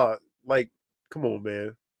 Blah blah. Like, come on,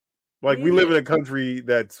 man. Like, we live in a country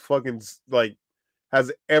that's fucking like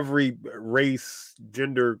has every race,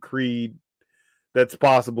 gender, creed that's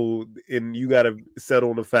possible, and you got to settle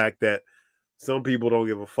on the fact that some people don't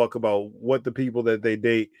give a fuck about what the people that they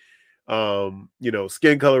date,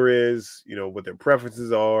 skin color is, what their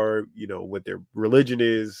preferences are, what their religion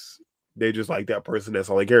is. They just like that person. That's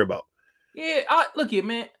all they care about. Yeah, look it,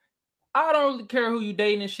 man. I don't really care who you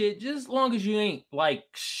dating and shit, just as long as you ain't like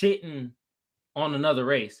shitting on another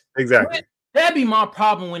race. Exactly. That'd be my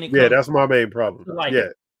problem when it comes. Yeah, that's my main problem. Like,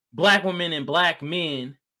 black women and black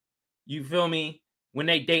men, you feel me? When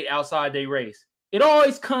they date outside their race, it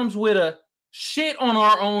always comes with a shit on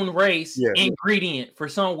our own race ingredient for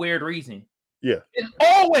some weird reason. Yeah, it's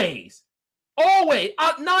always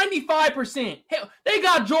 95%. Hell, they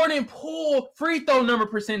got Jordan Poole free throw number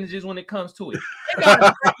percentages when it comes to it. They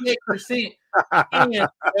got 98%. And if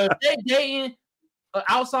they dating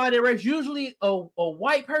outside their race, usually a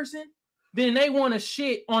white person, then they want to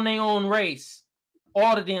shit on their own race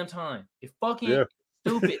all the damn time. It's fucking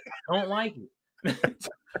stupid. I don't like it.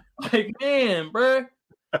 Like, man, bro,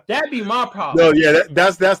 that'd be my problem. No, yeah,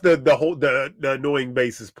 that's the whole the annoying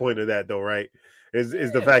basis point of that, though, right?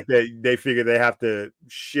 Is the fact that they figure they have to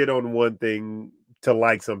shit on one thing to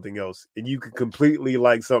like something else, and you can completely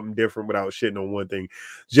like something different without shitting on one thing.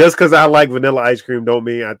 Just because I like vanilla ice cream don't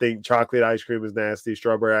mean I think chocolate ice cream is nasty,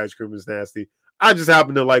 strawberry ice cream is nasty. I just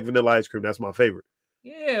happen to like vanilla ice cream. That's my favorite.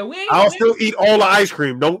 Yeah, I'll still eat all the ice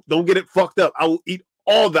cream. Don't get it fucked up. I will eat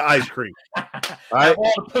all the ice cream. All right?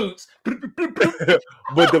 All the poops.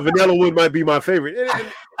 But the vanilla one might be my favorite.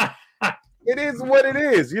 It is what it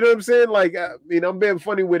is. You know what I'm saying? Like, I mean, I'm being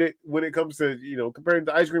funny with it when it comes to, comparing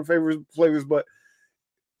to ice cream flavors, but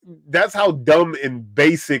that's how dumb and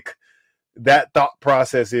basic that thought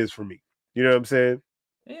process is for me. You know what I'm saying?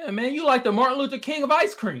 Yeah, man. You like the Martin Luther King of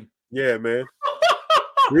ice cream. Yeah, man.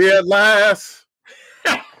 We at last.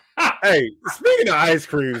 Hey, speaking of ice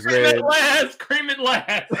creams, man. Cream at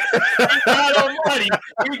last. God almighty.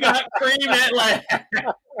 We got cream at last.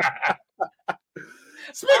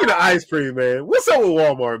 Speaking of ice cream, man. What's up with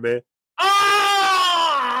Walmart, man?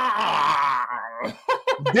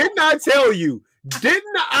 Didn't I tell you?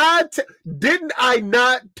 Didn't I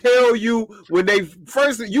not tell you when they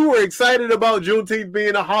first? You were excited about Juneteenth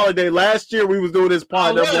being a holiday. Last year we was doing this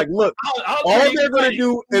pod. I'm like, look, all they're gonna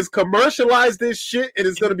do is commercialize this shit, and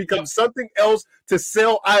it's gonna become something else to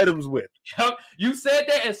sell items with. You said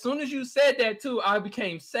that. As soon as you said that too, I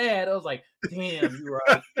became sad. I was like, damn, you're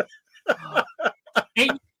right.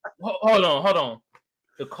 Hold on.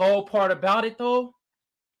 The cold part about it though,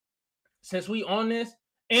 since we on this.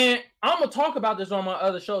 And I'm going to talk about this on my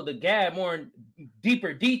other show, The Gab, more in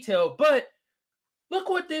deeper detail. But look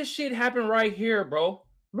what this shit happened right here, bro.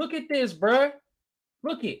 Look at this, bro.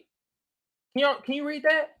 Look it. Can you read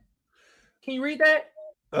that? Can you read that?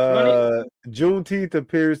 Juneteenth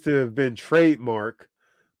appears to have been trademarked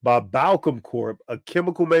by Balcom Corp, a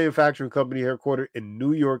chemical manufacturing company headquartered in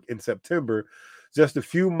New York in September, just a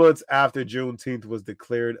few months after Juneteenth was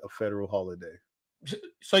declared a federal holiday.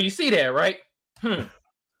 So you see that, right?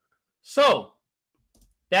 So,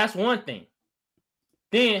 that's one thing.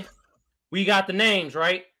 Then, we got the names,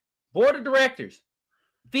 right? Board of Directors.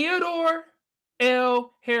 Theodore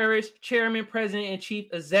L. Harris, Chairman, President, and Chief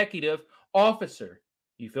Executive Officer.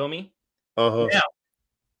 You feel me? Uh-huh. Now,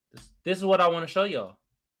 this is what I want to show y'all.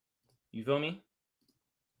 You feel me?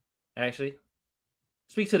 Actually,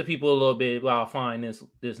 speak to the people a little bit while I find this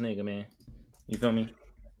nigga, man. You feel me?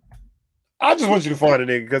 I just want you to find a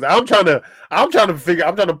nigga because I'm trying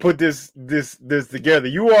to put this together.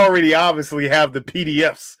 You already obviously have the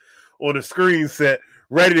PDFs on the screen set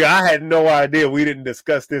ready. I had no idea we didn't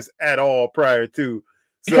discuss this at all prior to.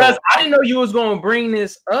 So, because I didn't know you was going to bring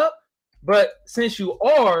this up, but since you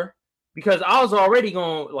are, because I was already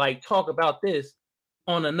going to like talk about this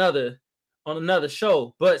on another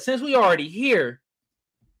show, but since we already here,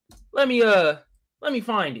 let me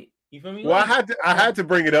find it. You feel me? Well, I had to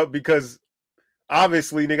bring it up because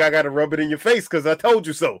obviously, nigga, I got to rub it in your face because I told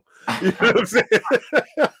you so. You know what I'm saying?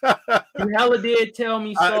 You hella did tell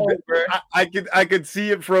me so, bro. I could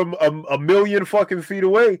see it from a million fucking feet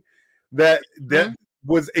away that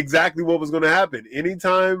was exactly what was going to happen.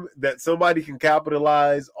 Anytime that somebody can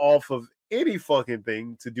capitalize off of any fucking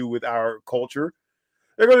thing to do with our culture,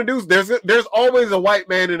 they're going to do. There's always a white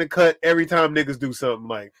man in the cut every time niggas do something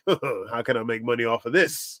like, how can I make money off of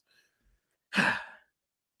this?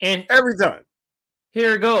 And every time.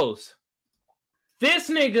 Here it goes. This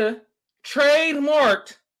nigga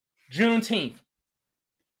trademarked Juneteenth.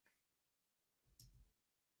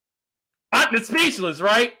 I'm speechless,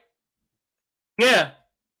 right? Yeah.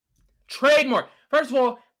 Trademark. First of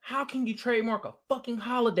all, how can you trademark a fucking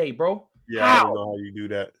holiday, bro? Yeah, I don't know how you do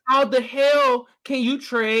that. How the hell can you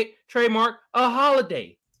trademark a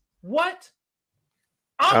holiday? What?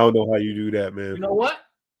 I don't know how you do that, man. You know what?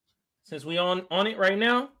 Since we on it right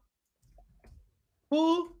now,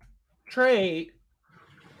 who trademark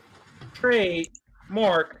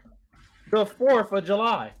the 4th of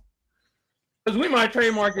July? Because we might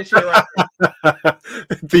trademark this shit right now.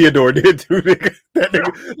 Theodore did too, nigga. That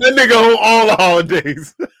nigga own all the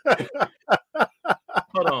holidays.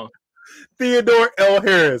 Hold on. Theodore L.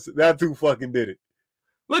 Harris. That's who fucking did it.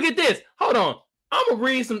 Look at this. Hold on. I'm going to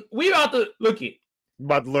read some. We about to look it.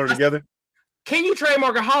 About to learn together. Can you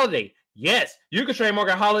trademark a holiday? Yes, you can trademark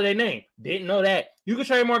a holiday name. Didn't know that. You can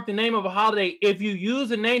trademark the name of a holiday if you use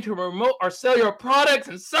the name to promote or sell your products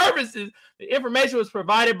and services. The information was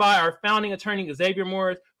provided by our founding attorney, Xavier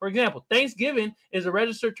Morris. For example, Thanksgiving is a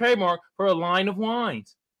registered trademark for a line of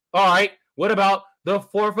wines. All right, what about the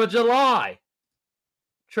 4th of July?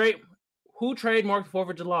 Who trademarked the 4th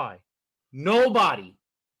of July? Nobody.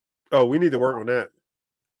 Oh, we need to work on that.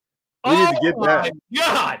 We need to get that.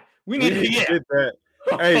 God, we need to get that.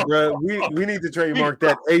 Hey, bro, we need to trademark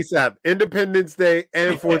that ASAP. Independence Day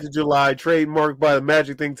and 4th of July, trademarked by the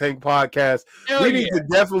Magic Think Tank podcast. We need to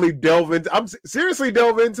definitely delve into. I'm seriously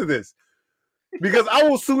delve into this because I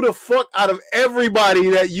will sue the fuck out of everybody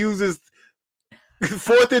that uses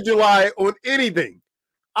 4th of July on anything.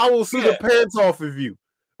 I will sue the pants off of you.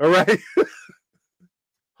 All right.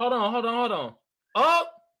 Hold on. Oh,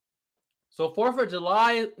 so 4th of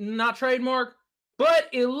July not trademark, but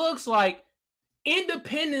it looks like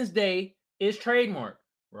Independence Day is trademarked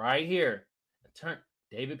right here.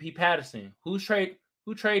 David P. Patterson. Who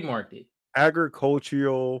trademarked it?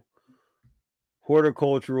 Agricultural,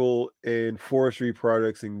 horticultural, and forestry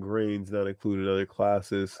products and grains not included other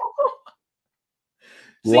classes.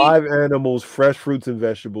 Live animals, fresh fruits and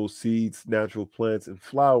vegetables, seeds, natural plants and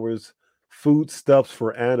flowers, foodstuffs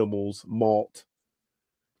for animals, malt.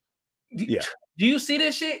 Do you see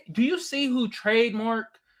this shit? Do you see who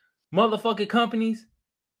trademarked motherfucking companies?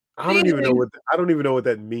 I don't even know what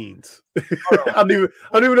that means. I don't even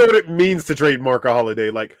know what it means to trademark a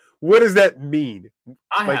holiday. Like, what does that mean?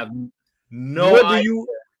 I have no idea.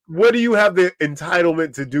 What do you have the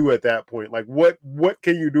entitlement to do at that point? Like, what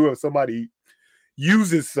can you do if somebody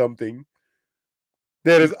uses something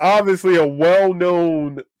that is obviously a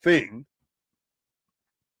well-known thing?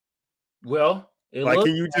 Well,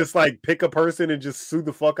 can you just like pick a person and just sue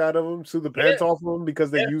the fuck out of them, sue the pants off of them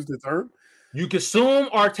because they used the term? You consume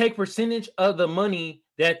or take percentage of the money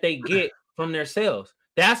that they get from their sales.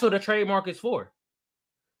 That's what a trademark is for.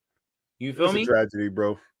 You feel me? That's a tragedy,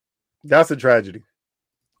 bro. That's a tragedy.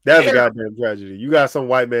 That's a goddamn tragedy. You got some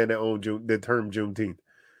white man that owned the term Juneteenth.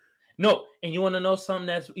 No, and you want to know something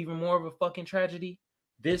that's even more of a fucking tragedy?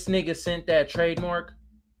 This nigga sent that trademark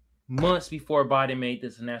months before Biden made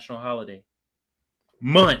this a national holiday.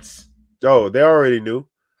 Months. Oh, they already knew.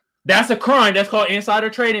 That's a crime. That's called insider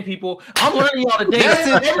trading, people. I'm learning y'all today.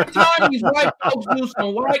 Every time these white folks do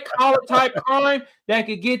some white collar type crime that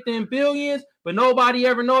could get them billions, but nobody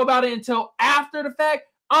ever know about it until after the fact,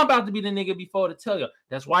 I'm about to be the nigga before to tell you.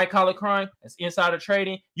 That's white collar crime. That's insider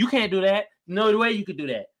trading. You can't do that. No way you could do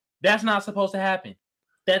that. That's not supposed to happen.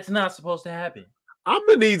 That's not supposed to happen. I'm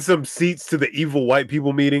gonna need some seats to the evil white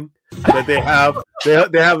people meeting that they have.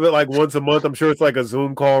 They have it like once a month. I'm sure it's like a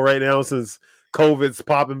Zoom call right now since COVID's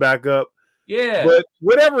popping back up. Yeah. But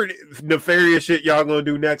whatever nefarious shit y'all gonna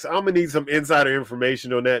do next, I'm gonna need some insider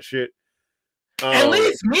information on that shit. At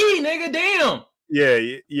least me, nigga. Damn. Yeah,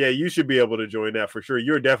 you should be able to join that for sure.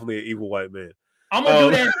 You're definitely an evil white man. I'm gonna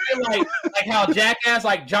do that shit like how Jackass,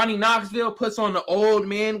 like Johnny Knoxville puts on the old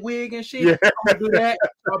man wig and shit. Yeah. I'm gonna do that.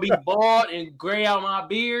 I'll be bald and gray out my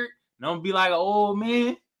beard, and I'm gonna be like an old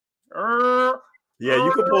man. Yeah,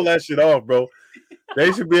 you can pull that shit off, bro.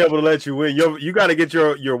 They should be able to let you win. You got to get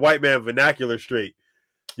your white man vernacular straight.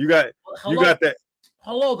 You got that.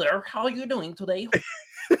 Hello there. How are you doing today?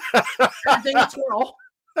 Everything's well.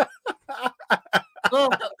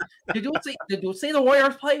 Did you see the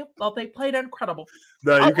Warriors play? Well, they played incredible.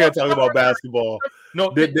 No, you can't talk about basketball.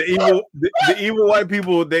 No, the evil white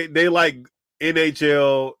people they like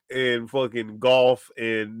NHL and fucking golf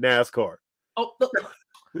and NASCAR. Oh,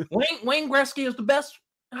 Wayne Gretzky is the best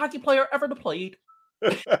hockey player ever to play.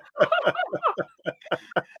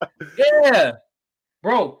 Yeah,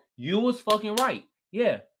 bro, you was fucking right.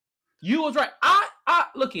 Yeah, you was right. I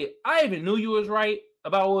look it. I even knew you was right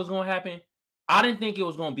about what was going to happen. I didn't think it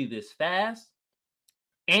was going to be this fast,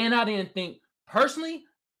 and I didn't think personally.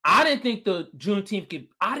 I didn't think the Juneteenth could.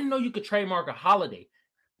 I didn't know you could trademark a holiday.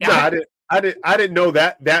 No, I didn't know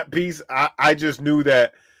that piece. I just knew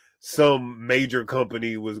that some major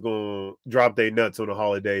company was going to drop their nuts on a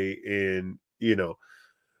holiday, and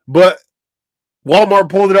but Walmart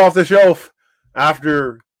pulled it off the shelf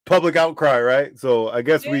after public outcry, right? So I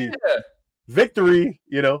guess victory,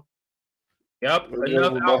 Yep. Got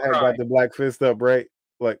the black fist up, right?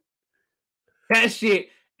 Like that shit.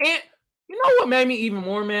 And you know what made me even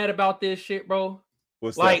more mad about this shit, bro?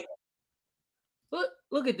 What's like that?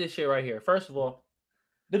 Look at this shit right here. First of all,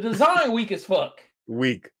 the design weak as fuck.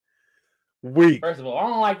 Weak. First of all, I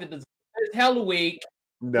don't like the design. It's hella weak.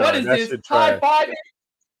 No, what is this? High five?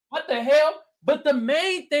 What the hell? But the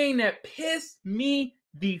main thing that pissed me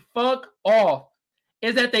the fuck off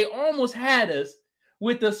is that they almost had us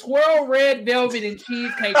with the swirl red velvet and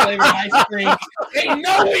cheesecake flavored ice cream. They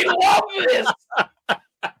know we love this.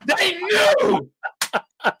 They knew.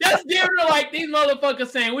 That's different. Like these motherfuckers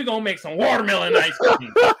saying we're gonna make some watermelon ice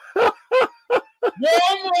cream.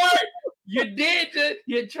 Walmart,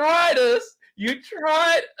 you tried us. You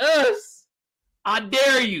tried us. I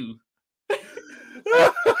dare you.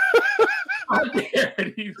 I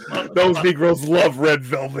dare these Those Negroes love red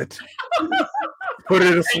velvet. Put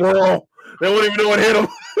it in a swirl. They won't even know what hit them.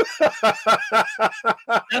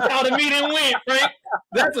 That's how the meeting went, Frank.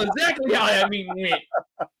 That's exactly how that meeting went.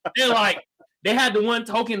 They had the one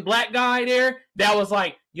token black guy there that was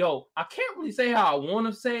like, yo, I can't really say how I want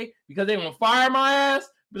to say because they're going to fire my ass.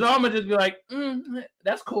 But I'm going to just be like,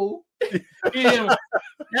 that's cool.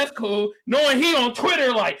 That's cool. Knowing he on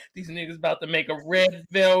Twitter like, these niggas about to make a red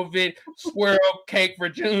velvet swirl cake for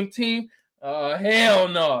Juneteenth. Hell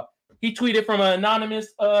no. He tweeted from an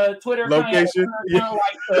anonymous Twitter location. Account,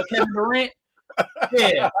 like Kevin Durant.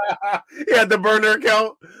 Yeah. He had the burner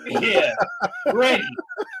account. Yeah.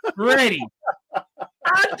 Ready.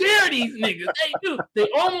 I dare these niggas. They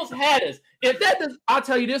almost had us. I'll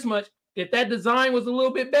tell you this much. If that design was a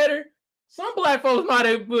little bit better, some black folks might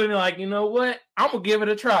have been like, you know what? I'm going to give it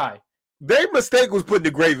a try. Their mistake was putting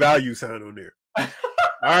the great value sign on there. All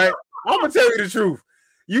right? I'm going to tell you the truth.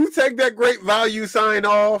 You take that great value sign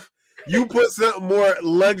off, you put something more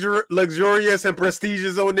luxurious and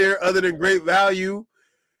prestigious on there other than great value.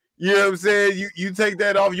 You know what I'm saying? You take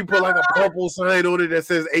that off, you put like a purple sign on it that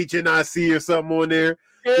says HNIC or something on there.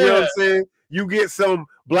 Yeah. You know what I'm saying? You get some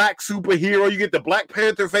black superhero, you get the Black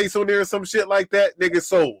Panther face on there or some shit like that, nigga,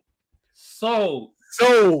 sold.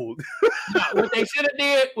 What they should have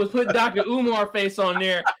did was put Dr. Umar face on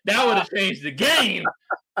there. That would have changed the game.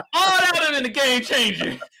 All that would have been the game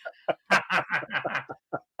changer.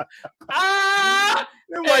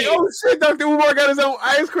 Like, oh shit, Dr. Umar got his own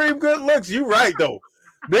ice cream. Good looks. You right though.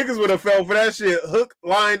 Niggas would have fell for that shit. Hook,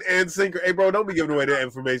 line, and sinker. Hey, bro, don't be giving away that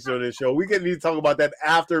information on this show. We need to talk about that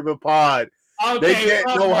after the pod. Okay, they can't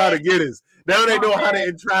know how to get us. Now they know how to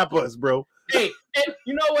entrap us, bro. Hey, and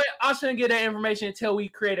you know what? I shouldn't get that information until we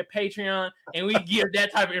create a Patreon and we give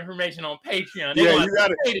that type of information on Patreon. Yeah,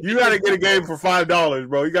 you gotta get a game for $5,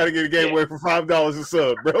 bro. You gotta get a game away for $5 a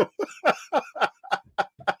sub, bro.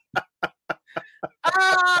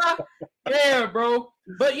 Yeah, bro.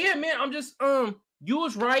 But yeah, man, I'm just you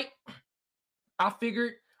was right. I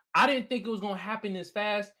figured I didn't think it was gonna happen this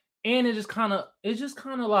fast, and it's just kind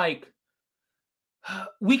of like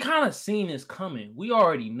we kind of seen this coming. We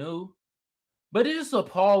already knew. But it's just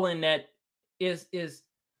appalling that is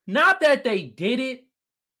not that they did it,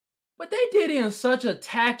 But they did it in such a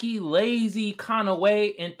tacky, lazy kind of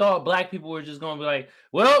way and thought black people were just going to be like,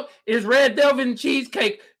 well, it's red velvet and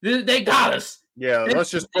cheesecake. They got us. Yeah, let's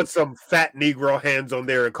just put some fat Negro hands on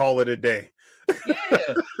there and call it a day.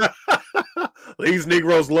 Yeah. These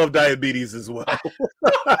Negroes love diabetes as well. Like,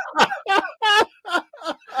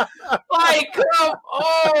 come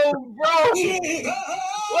on, bro.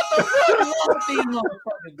 What the fuck is wrong with these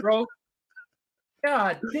motherfuckers, bro?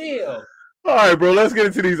 God damn. All right, bro. Let's get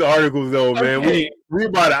into these articles, though, man. Okay. We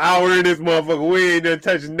about an hour in this motherfucker. We ain't done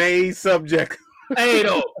touching no subject. Hey,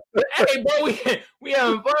 though. Hey, bro, we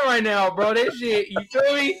having fun right now, bro. That shit, you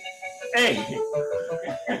feel me? Hey.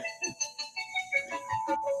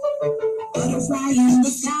 Butterfly in the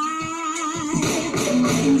sky.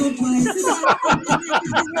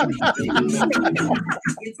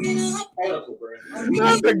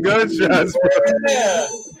 Not the gunshots, bro. Yeah.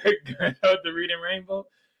 The Reading Rainbow.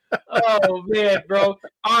 Oh man, bro.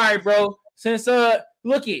 All right, bro. Since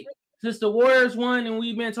since the Warriors won and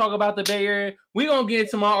we've been talking about the Bay Area, we gonna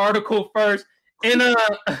get to my article first. And I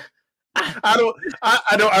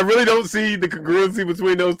really don't see the congruency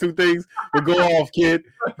between those two things. But go off, kid.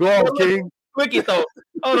 Go off, King. Look it though.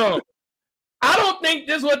 Hold on. I don't think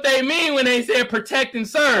this is what they mean when they say protect and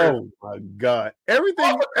serve. Oh my God!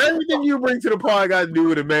 Everything you bring to the pod got to do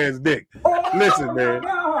with a man's dick. Listen, man.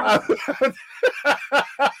 No.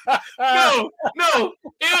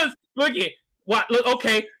 It was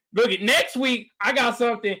okay. Look at next week. I got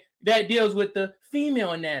something that deals with the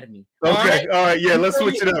female anatomy. Okay, all right, yeah. Let's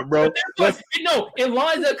switch it up, bro. It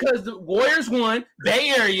lines up because the Warriors won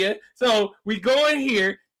Bay Area. So we go in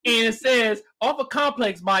here and it says off a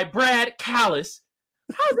complex by Brad Callis.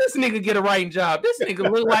 How's this nigga get a writing job? This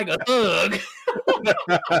nigga look like a thug.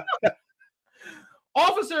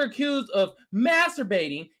 Officer accused of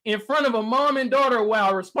masturbating in front of a mom and daughter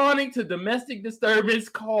while responding to domestic disturbance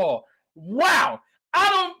call. Wow. I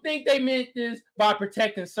don't think they meant this by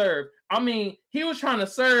protect and serve. I mean, he was trying to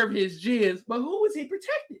serve his jizz, but who was he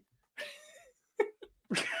protecting?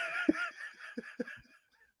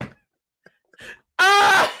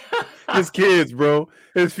 His kids, bro.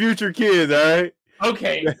 His future kids, all right?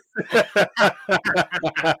 Okay.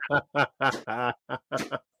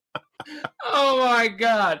 Oh my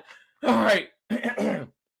God. All right. The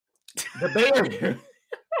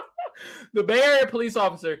Bay Area police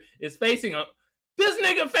officer is facing this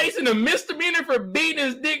nigga facing a misdemeanor for beating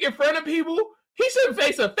his dick in front of people. He shouldn't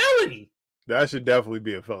face a felony. That should definitely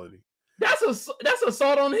be a felony. That's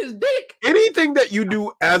assault on his dick. Anything that you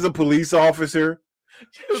do as a police officer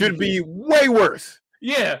should be way worse.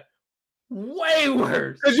 Yeah. Way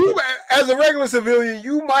worse. Because you, as a regular civilian,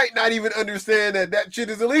 you might not even understand that shit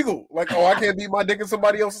is illegal. Like, I can't beat my dick in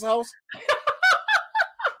somebody else's house.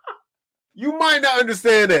 You might not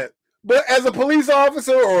understand that. But as a police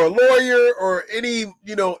officer or a lawyer or any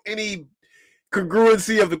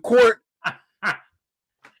congruency of the court,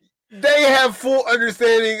 they have full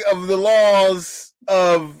understanding of the laws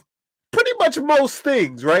of pretty much most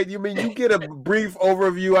things, right? You mean you get a brief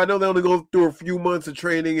overview. I know they only go through a few months of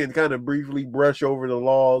training and kind of briefly brush over the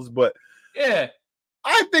laws, but yeah,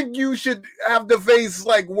 I think you should have to face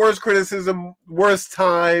like worse criticism, worse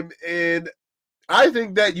time, and I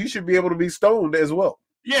think that you should be able to be stoned as well.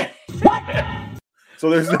 Yeah.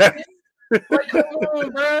 So there's that. Like, come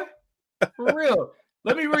on, bro. For real.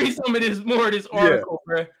 Let me read some of this article,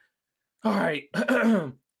 bro. All right.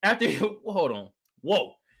 Hold on.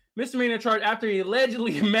 Whoa. Misdemeanor charge after he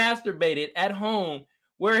allegedly masturbated at home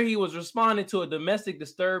where he was responding to a domestic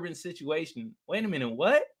disturbance situation. Wait a minute,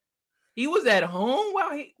 what? He was at home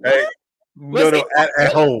while he... Hey, no,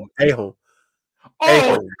 at home. A-home. Oh.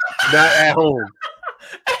 A-home. Not at home.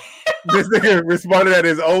 This nigga responded at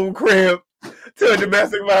his own crib to a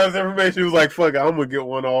domestic violence information. He was like, fuck it, I'm going to get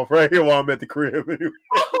one off right here while I'm at the crib. And he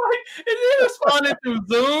responded through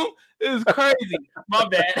Zoom? This is crazy. My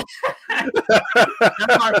bad.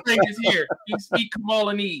 That's my friend is here. He speaks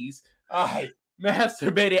Kamolanese. All right.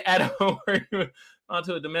 Masturbated at home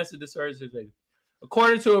onto a domestic disturbance situation.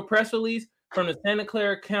 According to a press release from the Santa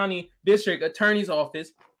Clara County District Attorney's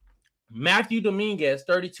Office, Matthew Dominguez,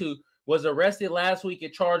 32, was arrested last week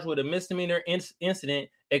and charged with a misdemeanor incident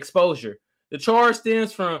exposure. The charge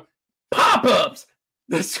stems from pop-ups.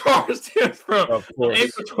 The charge stems from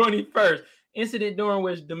April 21st. Incident during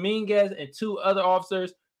which Dominguez and two other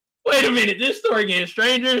officers, wait a minute, this story getting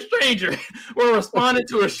stranger and stranger, were responding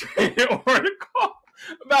to a stranger article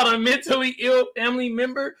about a mentally ill family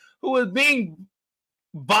member who was being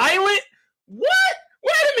violent. What?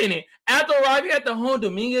 Wait a minute. After arriving at the home,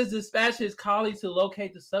 Dominguez dispatched his colleagues to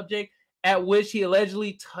locate the subject, at which he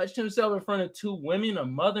allegedly touched himself in front of two women, a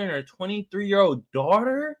mother and her 23-year-old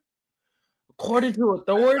daughter. According to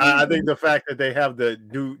authorities, I think the fact that they have the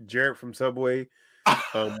new Jared from Subway,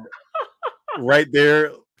 right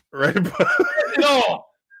there, right. No.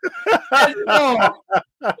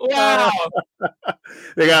 Wow.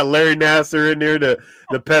 They got Larry Nassar in there, the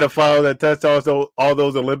pedophile that touched all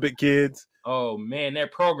those Olympic kids. Oh man, they're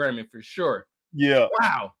programming for sure. Yeah.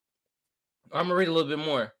 Wow. I'm gonna read a little bit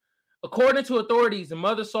more. According to authorities, the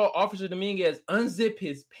mother saw Officer Dominguez unzip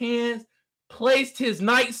his pants, placed his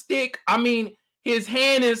nightstick, his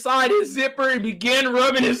hand inside his zipper, and began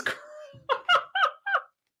rubbing his.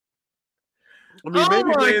 Maybe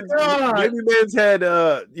man's had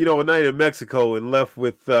a night in Mexico and left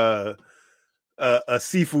with a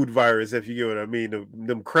seafood virus, if you get what I mean.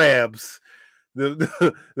 Them crabs,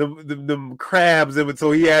 them crabs, and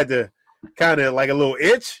so he had to kind of like a little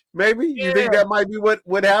itch. Maybe you think that might be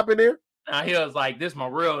what happened there? He was like, "This is my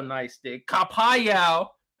real nightstick." Kapayow,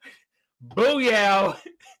 booyow.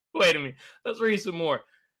 Wait a minute. Let's read some more.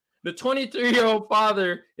 The 23-year-old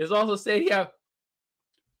father is also said he had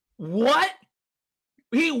what?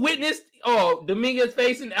 He witnessed Dominguez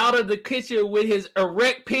facing out of the kitchen with his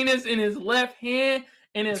erect penis in his left hand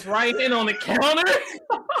and his right hand on the counter. After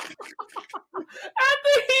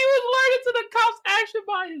he was alerted to the cops' action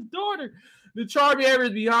by his daughter. The charge behavior is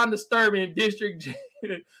beyond disturbing, District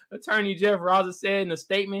Attorney Jeff Raza said in a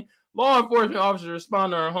statement. Law enforcement officers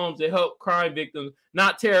respond to our homes to help crime victims,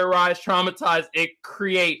 not terrorize, traumatize, and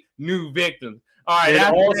create new victims. All right.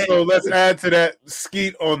 And also, let's add to that,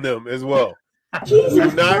 skeet on them as well. Do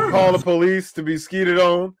not call the police to be skeeted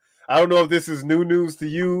on. I don't know if this is new news to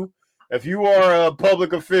you. If you are a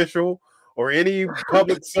public official or any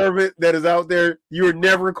public servant that is out there, you are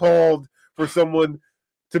never called for someone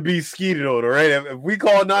to be skeeted on, all right? If we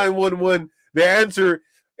call 911, the answer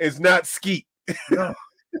is not skeet. No,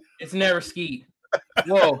 it's never skeet.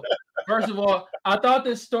 Whoa. First of all, I thought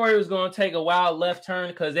this story was going to take a wild left turn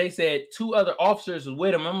because they said 2 other officers was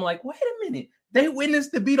with him. I'm like, wait a minute. They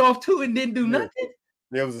witnessed the beat off too and didn't do nothing?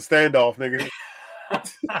 There was a standoff, nigga.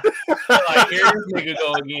 Like, here this nigga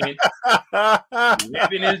go again.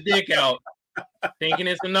 Whipping his dick out. Thinking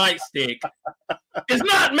it's a nightstick. It's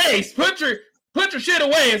not mace. Put your shit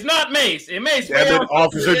away. It's not mace. It mace. Damn it,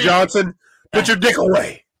 Officer Johnson. Put your dick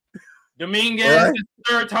away. Dominguez, right? This is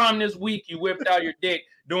the 3rd time this week you whipped out your dick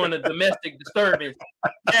during a domestic disturbance.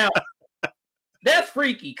 Now, that's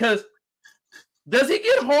freaky because does he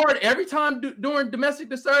get hard every time during domestic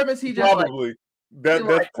disturbance? He just probably.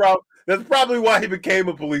 That's probably why he became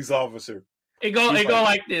a police officer. It go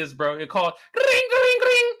like this, bro. It calls ring, ring,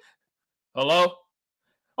 ring. Hello,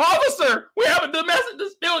 officer. We have a domestic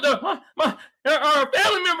dispute. Our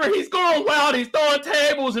family member. He's going wild. He's throwing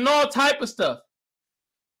tables and all type of stuff.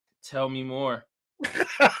 Tell me more. He's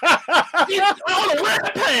on a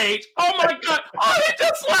rampage. Oh my god! Oh, he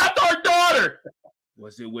just slapped our daughter.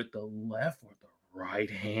 Was it with the left or the right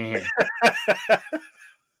hand?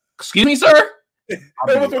 Excuse me, sir?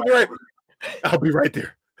 I'll be right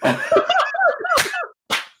there.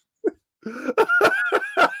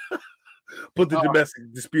 Put the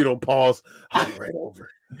domestic dispute on pause. I'll be right over.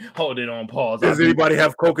 Hold it on pause. Does anybody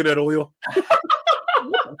have coconut oil?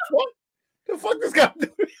 What the fuck this guy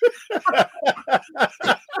doing?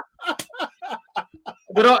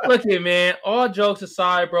 But look here, man. All jokes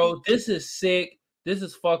aside, bro, this is sick. This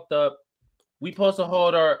is fucked up. We supposed to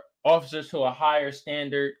hold our officers to a higher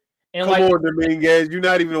standard. And come on, Dominguez. You're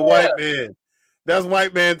not even a white man. That's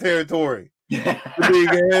white man territory.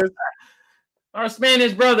 Dominguez. Our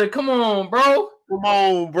Spanish brother. Come on, bro. Come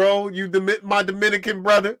on, bro. You my Dominican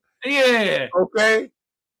brother. Yeah. Okay.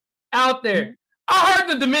 Out there. I heard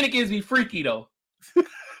the Dominicans be freaky, though.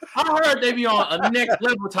 I heard they be on a next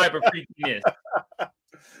level type of freakiness.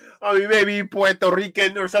 I mean, maybe Puerto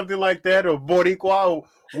Rican or something like that, or Boricua,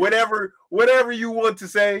 or whatever you want to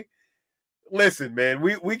say. Listen, man,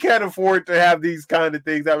 we can't afford to have these kind of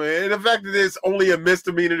things. I mean, and the fact that it's only a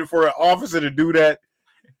misdemeanor for an officer to do that,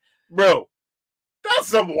 bro, that's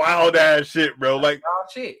some wild ass shit, bro. Like,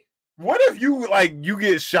 shit. What if you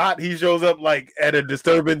get shot? He shows up like at a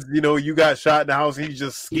disturbance. You know, you got shot in the house. And he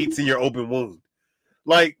just skeets in your open wound.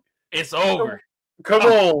 Like, it's over. Come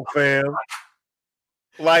on, fam.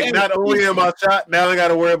 Like, not only am I shot, now I got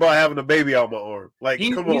to worry about having a baby on my arm. Like,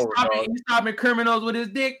 come on, he's stopping criminals with his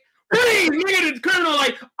dick. Please, look at the criminal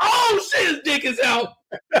like, oh shit, his dick is out.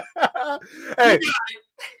 Hey,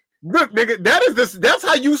 look, nigga, that's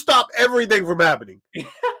how you stop everything from happening.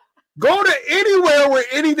 Go to anywhere where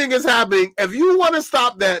anything is happening. If you want to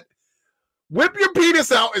stop that, whip your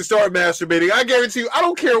penis out and start masturbating. I guarantee you, I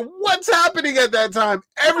don't care what's happening at that time,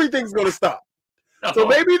 everything's going to stop. So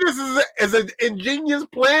maybe this is an ingenious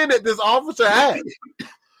plan that this officer had.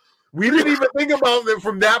 We didn't even think about it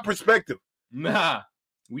from that perspective. Nah,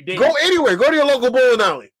 we didn't. Go anywhere. Go to your local bowling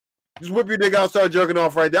alley. Just whip your dick out, start jerking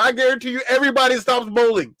off right there. I guarantee you, everybody stops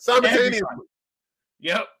bowling simultaneously. Everybody.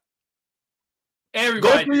 Yep.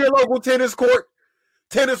 Everybody. Go to your local tennis court.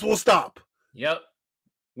 Tennis will stop. Yep.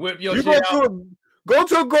 Whip your shit out. Go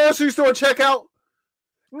to a grocery store, check out.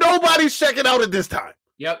 Nobody's checking out at this time.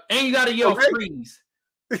 Yep. And you got to yell, freeze.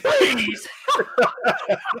 Freeze.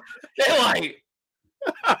 They're like,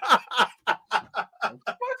 what the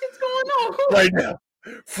fuck is going on? Right now.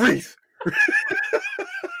 Freeze.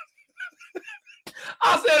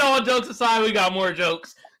 I said all jokes aside, we got more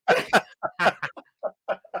jokes.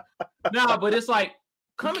 Nah, but it's like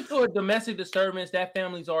coming to a domestic disturbance, that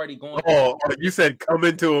family's already going. Oh, you said come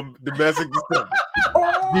into a domestic disturbance.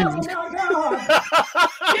 Oh, Damn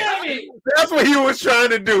it. That's what he was trying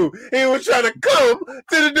to do. He was trying to come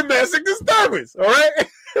to the domestic disturbance. All right.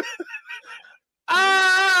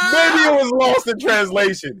 Maybe it was lost in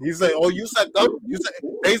translation. He said, "Oh, you said come. You said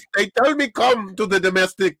they tell me come to the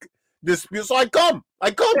domestic dispute, so I come.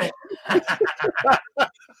 Come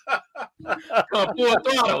full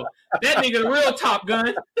throttle. That nigga the real Top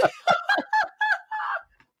Gun."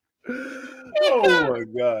 Oh my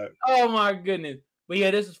god. Oh my goodness. But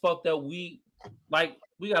yeah, this is fucked up. We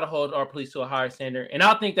gotta hold our police to a higher standard, and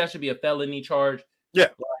I think that should be a felony charge. Yeah,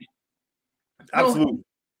 absolutely.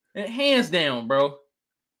 Hands down, bro.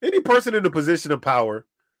 Any person in a position of power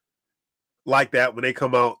like that, when they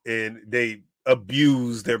come out and they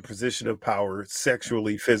abuse their position of power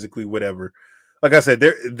sexually, physically, whatever. Like I said,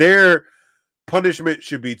 their punishment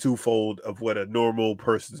should be twofold of what a normal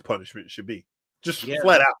person's punishment should be. Just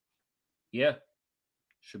flat out. Yeah.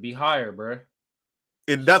 Should be higher, bro.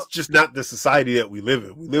 And that's just not the society that we live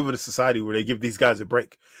in. We live in a society where they give these guys a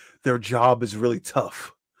break. Their job is really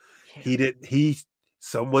tough. Yeah.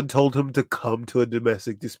 Someone told him to come to a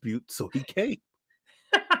domestic dispute, so he came.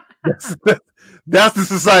 That's the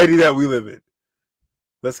society that we live in.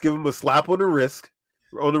 Let's give him a slap on the wrist.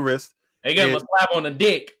 They give him a slap on the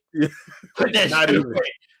dick. Yeah.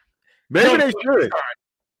 Maybe they should.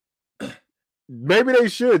 Maybe they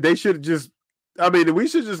should. They should just. I mean, we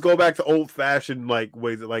should just go back to old-fashioned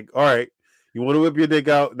ways. All right, you want to whip your dick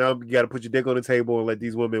out? Now you got to put your dick on the table and let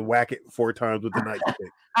these women whack it 4 times with the nightstick.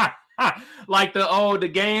 Like the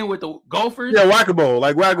game with the Gophers. Yeah, whack-a-mole.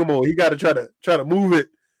 Like whack-a-mole. You got to try to move it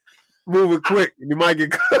quick, and you might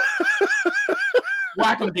get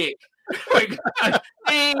whack 'em dick.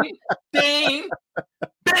 Ding, ding,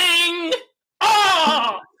 ding.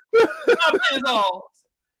 Oh,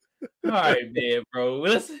 all right, man, bro.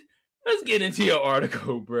 Let's get into your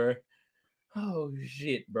article, bro. Oh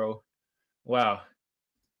shit, bro. Wow.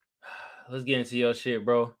 Let's get into your shit,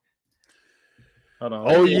 bro. Hold on.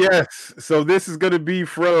 Oh, yes. So this is going to be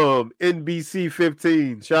from NBC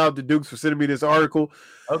 15. Shout out to Dukes for sending me this article.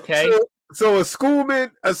 Okay. So a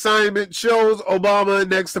schoolman assignment shows Obama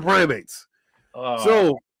next to primates.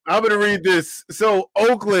 So I'm going to read this. So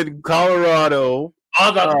Oakland, Colorado.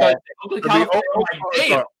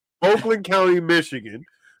 Oakland County, Michigan.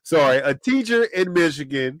 Sorry, a teacher in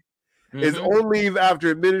Michigan is on leave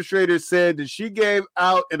after administrators said that she gave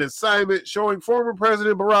out an assignment showing former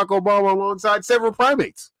President Barack Obama alongside several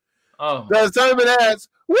primates. Oh. The assignment asks,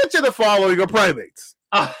 which of the following are primates?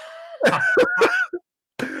 No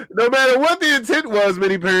matter what the intent was,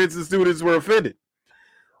 many parents and students were offended.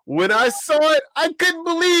 When I saw it, I couldn't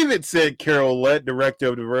believe it, said Carol Lett, director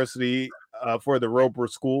of diversity for the Roper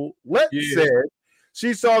School. Lett said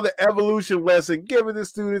she saw the evolution lesson given to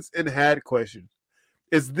students and had questions.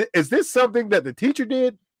 Is this something that the teacher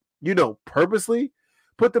did, purposely?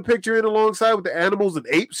 Put the picture in alongside with the animals and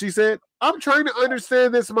apes, she said. I'm trying to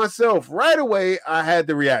understand this myself. Right away, I had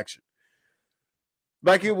the reaction.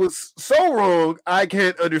 Like it was so wrong, I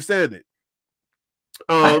can't understand it.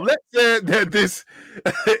 Let's say that this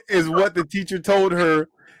is what the teacher told her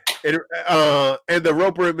and the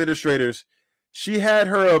Roper administrators. She had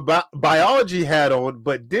her biology hat on,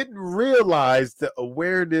 but didn't realize the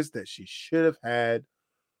awareness that she should have had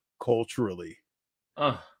culturally.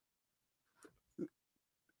 Let's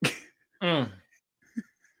read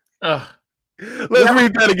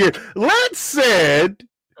that again. Let's said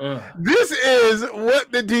this is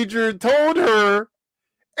what the teacher told her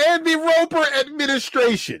and the Roper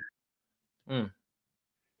administration.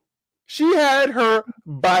 She had her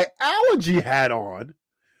biology hat on,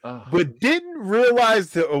 but didn't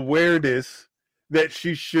realize the awareness that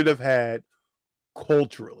she should have had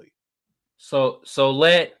culturally. So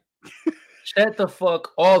let shut the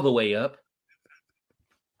fuck all the way up.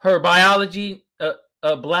 Her biology,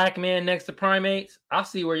 a black man next to primates. I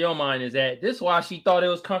see where your mind is at. This is why she thought it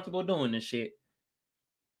was comfortable doing this shit.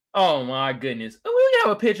 Oh my goodness. We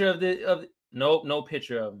have a picture of the nope, no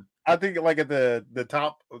picture of him. I think like at the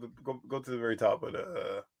top of the go to the very top of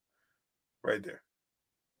the right there.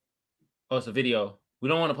 Oh, it's a video. We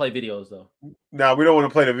don't want to play videos though. No, we don't want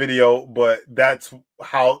to play the video, but that's the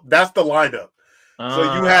lineup.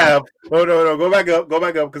 So you have no, go back up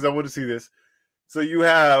because I want to see this. So you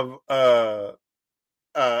have Baboon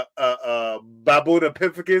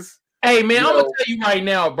Epiphycus. Hey man, I'm gonna tell you right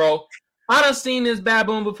now, bro. I done seen this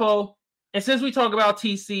baboon before, and since we talk about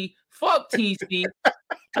TC, fuck TC,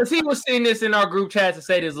 because he was seeing this in our group chat to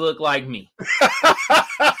say this look like me.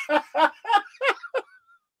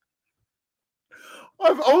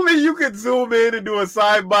 If only you could zoom in and do a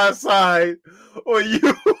side by side, or you.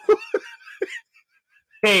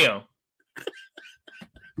 Damn.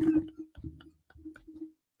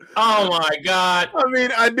 Oh my god. I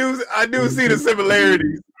mean, I do see the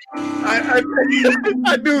similarities. I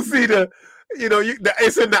do see the,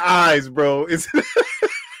 it's in the eyes, bro. It's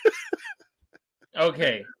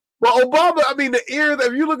okay. Well, Obama, I mean, the ears.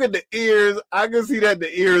 If you look at the ears, I can see that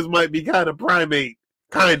the ears might be kind of primate,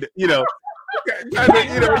 kind of, you can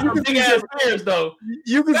see some ears though.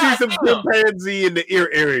 You can see some chimpanzee in the ear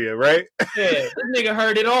area, right? Yeah, this nigga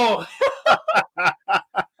heard it all.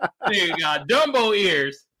 Nigga got Dumbo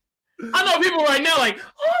ears. I know people right now like,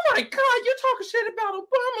 oh my god, you're talking shit about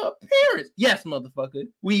Obama appearance. Yes, motherfucker,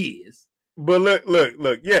 we is. But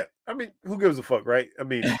look, yeah. I mean, who gives a fuck, right? I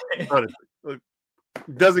mean, honestly, look,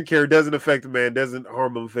 doesn't care, doesn't affect the man, doesn't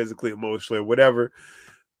harm him physically, emotionally, or whatever.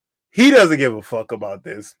 He doesn't give a fuck about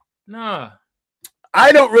this. Nah.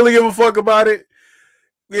 I don't really give a fuck about it.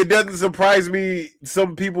 It doesn't surprise me,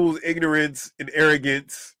 some people's ignorance and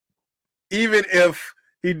arrogance, even if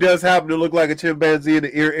he does happen to look like a chimpanzee in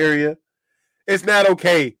the ear area. It's not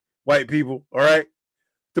okay, white people, all right,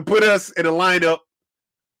 to put us in a lineup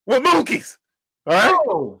with monkeys, all right?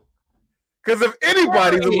 Because if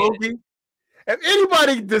anybody's a monkey, if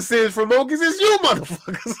anybody descends from monkeys, it's you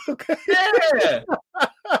motherfuckers, okay? Yeah.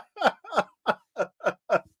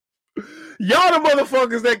 Y'all the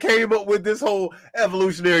motherfuckers that came up with this whole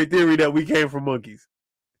evolutionary theory that we came from monkeys.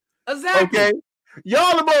 Exactly. Okay?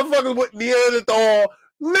 Y'all the motherfuckers with Neanderthal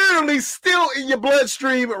literally still in your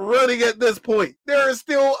bloodstream running at this point. There is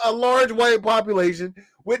still a large white population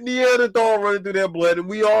with Neanderthal running through their blood, and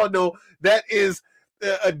we all know that is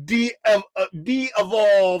a de-evolved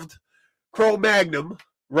Cro-Magnon,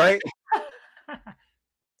 right?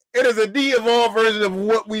 It is a de-evolved version of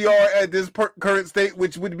what we are at this current state,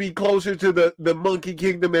 which would be closer to the monkey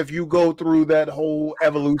kingdom if you go through that whole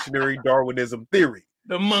evolutionary Darwinism theory.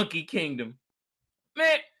 The monkey kingdom.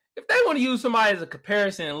 Man, if they want to use somebody as a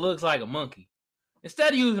comparison and looks like a monkey,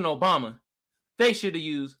 instead of using Obama, they should have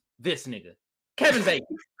used this nigga, Kevin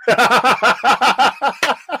Bacon.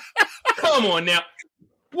 Come on now.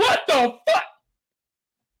 What the fuck?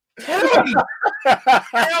 Tell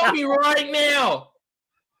me right now.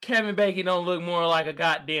 Kevin Bacon don't look more like a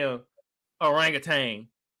goddamn orangutan.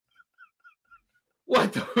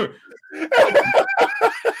 What the?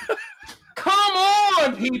 Come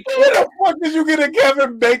on, people. Where the fuck did you get a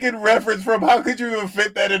Kevin Bacon reference from? How could you even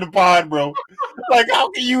fit that in the pod, bro? Like, how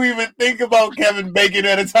can you even think about Kevin Bacon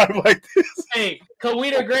at a time like this? Hey, cause we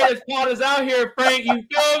the greatest potters out here, Frank. You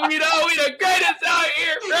feel me, though? We the greatest out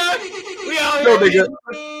here, bro. We out here. Nigga,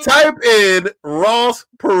 type in Ross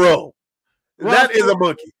Perot. That is a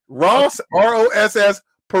monkey. Ross, R-O-S-S,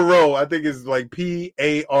 Perot. I think it's like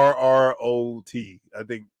P-A-R-R-O-T. I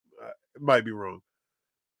think it might be wrong.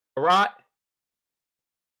 Perot?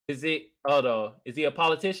 Is it? Oh no. Is he a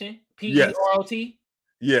politician? P-E-R-O-T?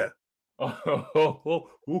 Yeah. Now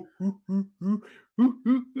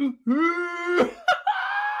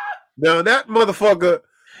that motherfucker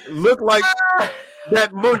looked like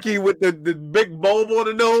that monkey with the big bulb on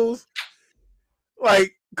the nose.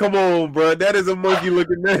 Like, come on, bro. That is a monkey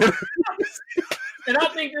looking man. And I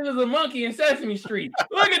think this is a monkey in Sesame Street.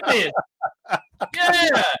 Look at this.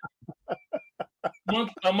 Yeah.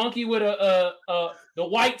 A monkey with the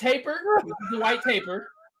white taper. The white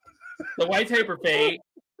taper. The white taper fade.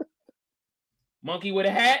 Monkey with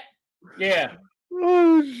a hat. Yeah.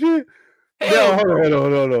 Oh shit. No,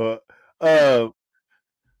 hold on.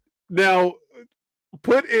 Now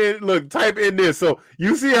type in this. So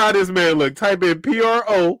you see how this man look. Type in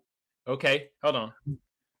P-R-O. Okay, hold on.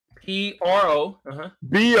 P-R-O.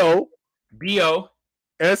 B-O. B-O.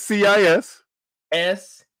 S-C-I-S.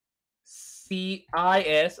 S-C-I-S.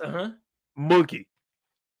 Monkey.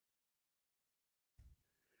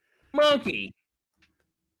 Monkey.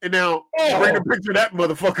 And now bring a picture of that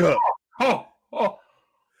motherfucker up.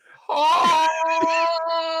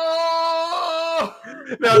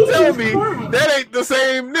 Now tell me that ain't the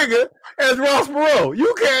same nigga as Ross Perot.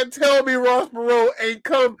 You can't tell me Ross Perot ain't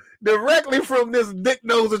come directly from this dick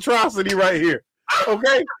nose atrocity right here.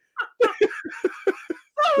 Okay?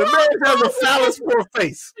 The man has a phallus for a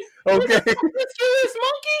face. Okay? This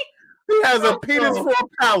monkey? He has a penis for a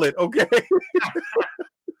palate. Okay?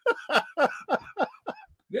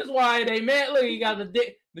 This is why they met. Look, he got the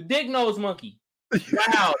dick nose monkey.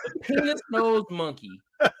 Wow, the penis nose monkey.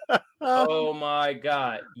 Oh my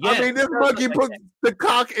God! Yes, I mean, this monkey put the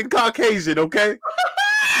cock in Caucasian. Okay.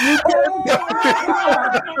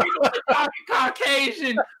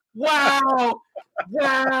 Caucasian. Wow.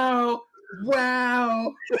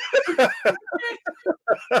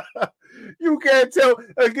 You can't tell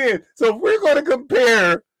again. So if we're going to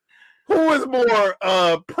compare who is more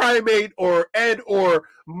primate or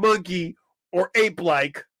monkey or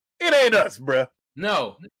ape-like, it ain't us, bruh.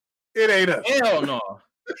 No, it ain't us. Hell no.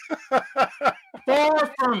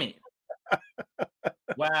 Far from it.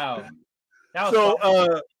 Wow.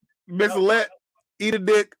 So, Miss Let, eat a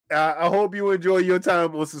dick. I hope you enjoy your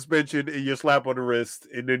time on suspension and your slap on the wrist,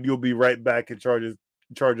 and then you'll be right back in charge of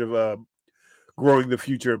growing the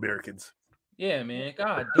future Americans. Yeah, man.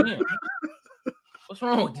 God damn. What's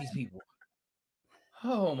wrong with these people?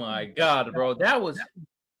 Oh my God, bro. That was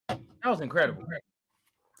incredible.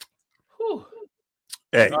 Whew.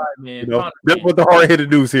 Hey, all right, man. That's what the hard hitting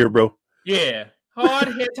news here, bro. Yeah.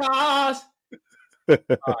 Hard hit toss. All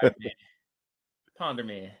right, man. Ponder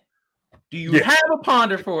man. Do you have a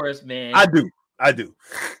ponder for us, man? I do.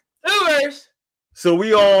 Uvers. So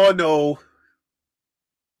we all know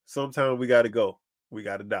sometimes we gotta go. We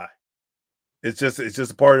gotta die. It's just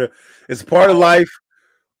a part of life,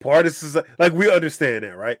 part of society. Like we understand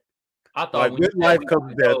that, right? I thought with life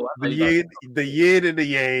comes death. The yin and the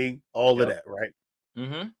yang, all of that, right?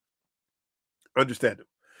 Mm-hmm. Understandable.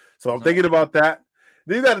 So I'm thinking about that.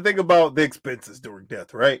 Then you got to think about the expenses during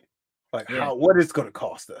death, right? Like what it's going to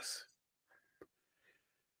cost us.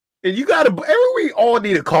 And we all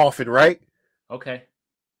need a coffin, right? Okay.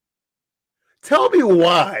 Tell me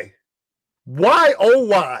why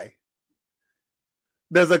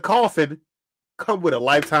does a coffin come with a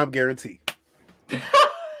lifetime guarantee?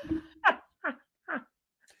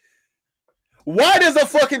 Why does a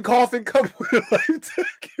fucking coffin come with a lifetime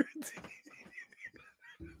guarantee?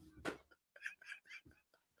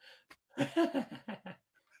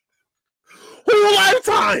 Whose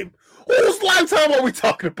lifetime? Whose lifetime are we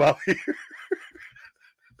talking about here?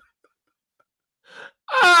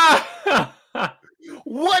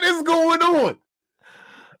 What is going on?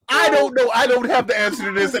 I don't know. I don't have the answer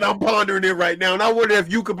to this, and I'm pondering it right now. And I wonder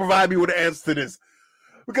if you could provide me with an answer to this.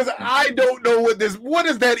 Because I don't know what does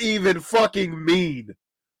that even fucking mean?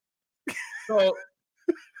 So,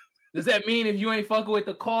 does that mean if you ain't fucking with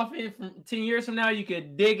the coffin from 10 years from now, you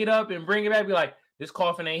could dig it up and bring it back and be like, this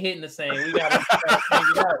coffin ain't hitting the same. We gotta change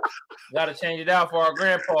it out. We gotta change it out for our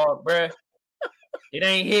grandpa, bruh. It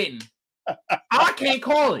ain't hitting. I can't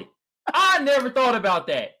call it. I never thought about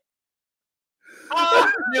that.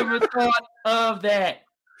 I never thought of that.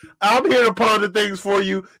 I'm here to ponder things for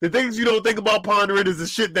you. The things you don't think about pondering is the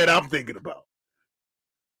shit that I'm thinking about.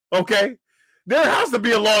 Okay? There has to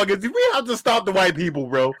be a law against you. We have to stop the white people,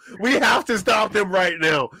 bro. We have to stop them right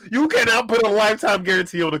now. You cannot put a lifetime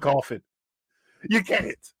guarantee on the coffin. You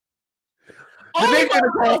can't. The nigga in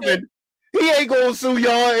the coffin, he ain't gonna sue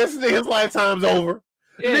y'all. His lifetime's over.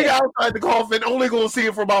 Yeah. The nigga outside the coffin only gonna see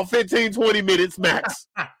it for about 15, 20 minutes max.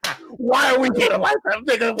 Why are we getting a lifetime?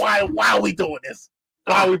 Nigga, why are we doing this?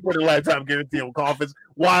 Why are we putting a lifetime guarantee on coffins?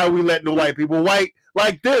 Why are we letting the white people white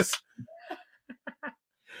like this?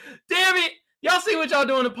 Damn it. Y'all see what y'all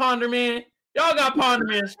doing to Ponder Man? Y'all got Ponder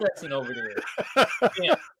Man stressing over there.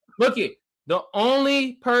 Yeah. Look it. The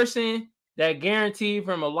only person that guaranteed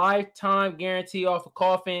from a lifetime guarantee off a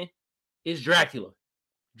coffin is Dracula.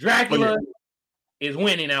 Dracula is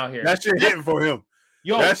winning out here. That shit hitting for him.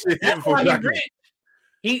 Yo, that shit hitting for Dracula.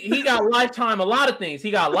 He got lifetime a lot of things. He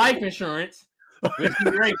got life insurance, which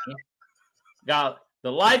he's raking. Got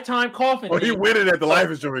the lifetime coffin. Oh, he winning at the life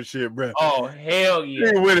insurance shit, bro. Oh, hell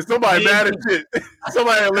yeah. He winning. Somebody mad as shit.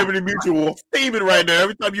 Somebody at Liberty Mutual steaming right now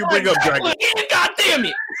every time you bring up Dracula. God damn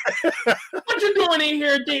it. What you doing in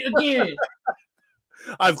here again?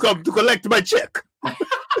 I've come to collect my check. Blah,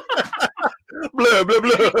 blah,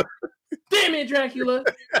 blah. Damn it, Dracula.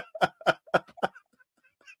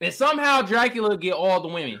 And somehow Dracula get all the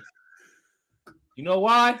women. You know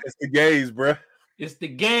why? It's the gays, bro. It's the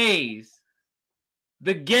gays.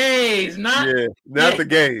 The gays, not the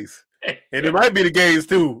gays. And it might be the gays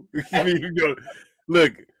too.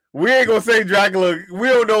 Look, We ain't gonna say Dracula. We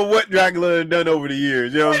don't know what Dracula had done over the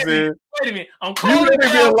years. You know what I'm saying? Wait a minute. I'm calling you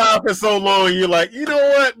been alive for so long. You're like, you know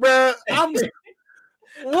what, bro?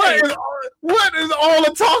 What is all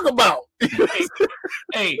the talk about?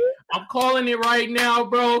 Hey, I'm calling it right now,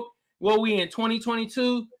 bro. What we in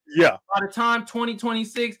 2022? Yeah. By the time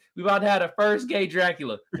 2026, we about to have the first gay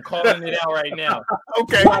Dracula. I'm calling it out right now.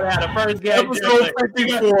 Okay. We about to have the first gay Episode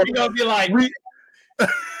 54. We gonna be like,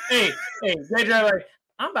 hey, gay Dracula, like,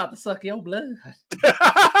 I'm about to suck your blood.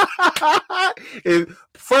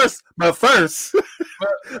 First, before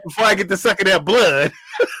I get to sucking that blood.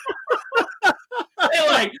 They're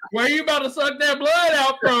like, where you about to suck that blood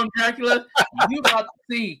out from, Dracula? You about to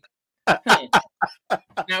see.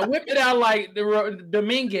 Now whip it out like the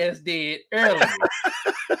Dominguez did earlier.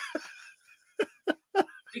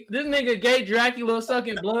 This nigga gay Dracula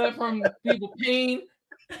sucking blood from people peeing.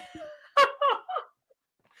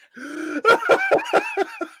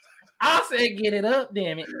 I said, get it up,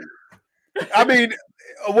 damn it. I mean,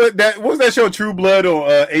 what was that show True Blood on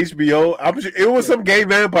HBO? I'm sure it was some gay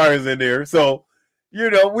vampires in there. So, you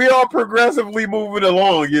know, we are progressively moving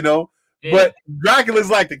along, you know. Yeah. But Dracula's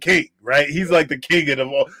like the king, right? He's like the king of them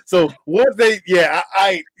all. So once they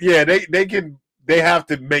have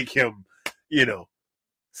to make him, you know,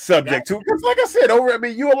 subject to, because like I said,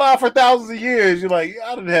 you alive for thousands of years, you're like,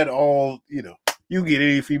 I done had all, you know, you get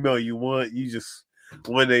any female you want, you just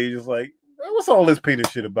one day you're just like, what's all this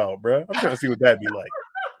penis shit about, bro? I'm trying to see what that'd be like.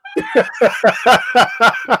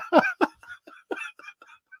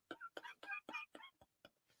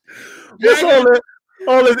 What's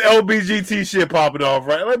all this LBGT shit popping off,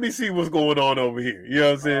 right? Let me see what's going on over here. You know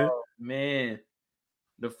what I'm saying? Oh, man.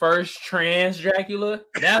 The first trans Dracula?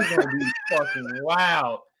 That's going to be fucking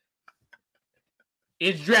wild.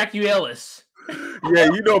 It's Draculalis. Yeah,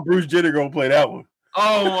 you know Bruce Jenner going to play that one.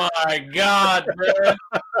 Oh, my God, bro.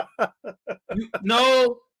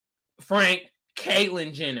 No, Frank,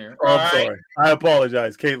 Caitlyn Jenner. Oh, I'm sorry. I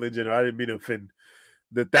apologize, Caitlyn Jenner. I didn't mean to offend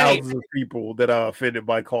the thousands of people that are offended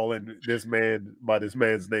by calling this man by this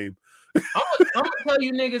man's name. I'm gonna tell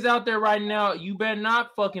you niggas out there right now, you better not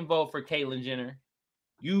fucking vote for Caitlyn Jenner.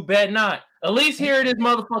 You bet not. At least hear his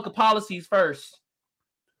motherfucking policies first.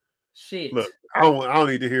 Shit. Look, I don't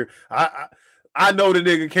need to hear. I know the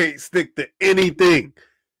nigga can't stick to anything.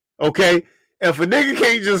 Okay? If a nigga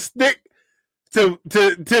can't just stick to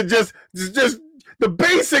just the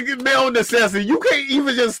basic male necessity, you can't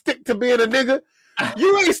even just stick to being a nigga.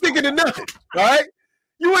 You ain't sticking to nothing, all right?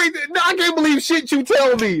 You ain't. I can't believe shit you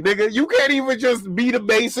tell me, nigga. You can't even just be the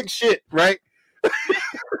basic shit, right?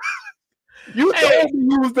 You told me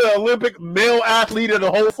you was the Olympic male athlete of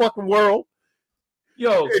the whole fucking world.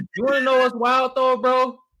 Yo, you want to know what's wild though,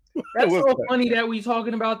 bro? That's so funny that we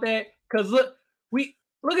talking about that. Cause look at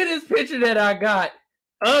this picture that I got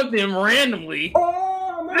of them randomly.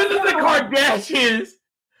 Oh, this is the Kardashians.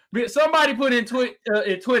 Somebody put in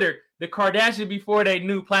Twitter the Kardashians before they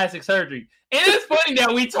knew plastic surgery. And it's funny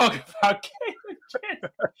that we talking about Caitlyn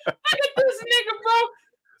Jenner. Look at this nigga, bro.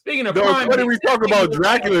 Speaking of Primate, what are we talking about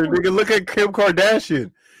Dracula, nigga? Look at Kim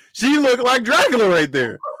Kardashian. She looked like Dracula right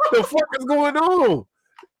there. The fuck is going on?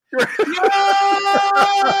 Kim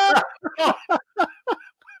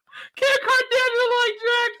Kardashian like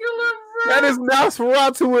Dracula, bro. That is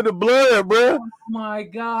Nosferatu in the blood, bro. Oh my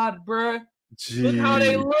God, bro. Jeez. Look how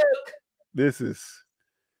they look. This is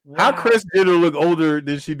how Kris Jenner look older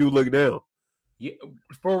than she do look now. Yeah,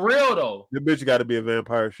 for real though. The bitch got to be a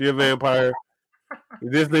vampire. She a vampire.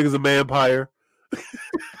 This nigga's a vampire.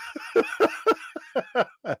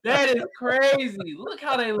 That is crazy. Look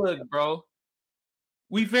how they look, bro.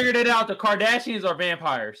 We figured it out. The Kardashians are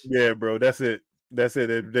vampires. Yeah, bro. That's it.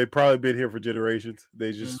 They've probably been here for generations.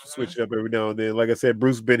 They just switch it up every now and then. Like I said,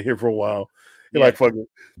 Bruce been here for a while. They're like, fuck it.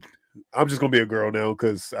 I'm just gonna be a girl now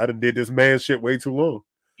because I done did this man shit way too long.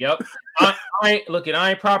 Yep. I ain't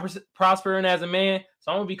prospering as a man,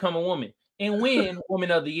 so I'm gonna become a woman and win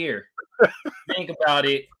Woman of the Year. Think about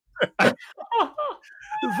it. The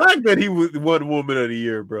fact that he won Woman of the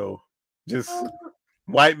Year, bro. Just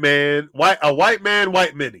white man, white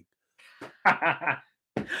mini.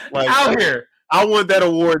 Like, out here. I want that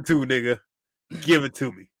award too, nigga. Give it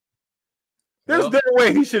to me. There's no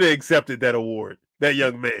way he should have accepted that award. That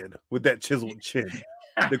young man with that chiseled chin.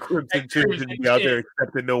 The Crimson Chin shouldn't be out there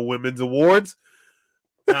accepting no women's awards.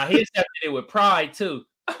 Nah, he accepted it with pride too.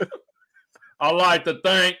 I like to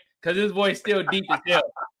thank, because his voice still deep as hell.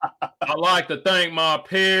 I like to thank my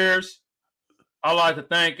peers. I like to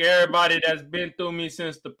thank everybody that's been through me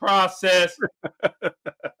since the process.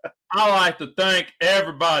 I like to thank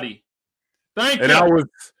everybody. Thank you.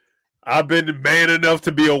 I've been man enough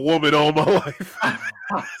to be a woman all my life.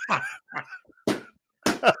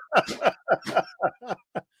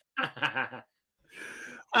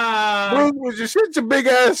 Bruce, was your shit your big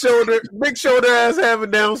shoulder ass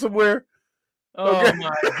having down somewhere? Oh okay.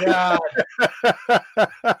 My God.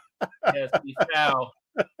 Yes, we foul.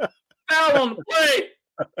 Foul on the play.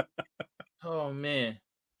 Oh man.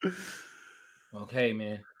 Okay,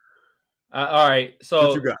 man. All right. So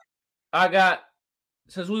what you got? I got,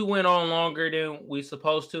 since we went on longer than we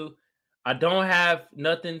supposed to, I don't have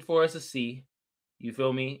nothing for us to see. You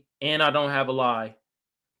feel me? And I don't have a lie.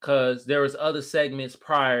 Because there was other segments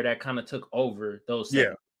prior that kind of took over those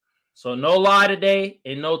segments. Yeah. So no lie today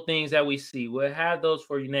and no things that we see. We'll have those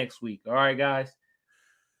for you next week. All right, guys?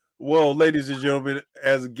 Well, ladies and gentlemen,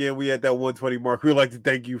 as again, we at that 120 mark. We'd like to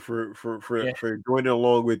thank you for joining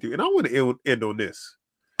along with you. And I want to end on this.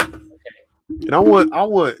 Okay. And I want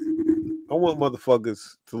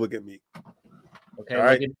motherfuckers to look at me. Okay, all look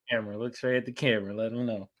right? At the camera. Look straight at the camera. Let them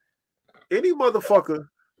know. Any motherfucker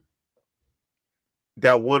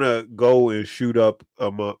that want to go and shoot up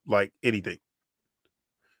like anything,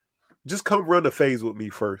 just come run the phase with me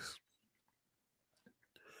first.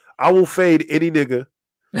 I will fade any nigga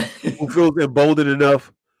who feels emboldened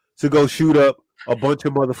enough to go shoot up a bunch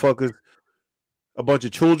of motherfuckers, a bunch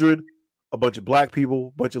of children, a bunch of black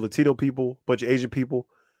people, a bunch of Latino people, a bunch of Asian people.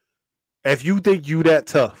 If you think you that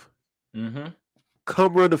tough,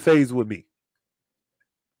 come run the phase with me.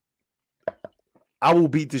 I will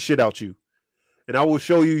beat the shit out you. And I will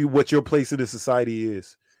show you what your place in the society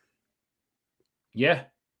is. Yeah.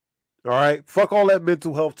 All right. Fuck all that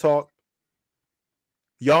mental health talk.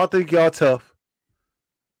 Y'all think y'all tough.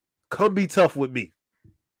 Come be tough with me.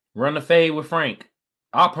 Run the fade with Frank.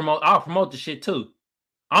 I'll promote the shit too.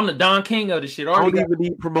 I'm the Don King of the shit. I don't even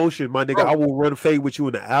need promotion, my nigga. I will run the fade with you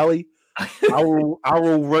in the alley. I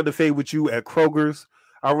will run the fade with you at Kroger's.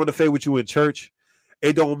 I'll run the fade with you in church.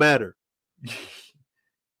 It don't matter.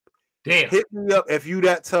 Damn. Hit me up if you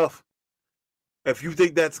that tough. If you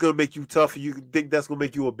think that's gonna make you tough, you think that's gonna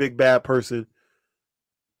make you a big bad person,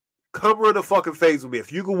 come run the fucking phase with me.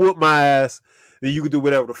 If you can whoop my ass, then you can do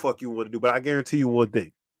whatever the fuck you want to do. But I guarantee you one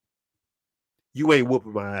thing: you ain't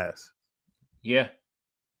whooping my ass. Yeah,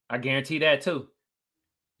 I guarantee that too.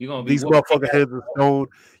 You're gonna be these motherfucking heads of stone.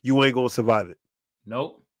 You ain't gonna survive it.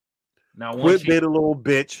 Nope. Now quit being a little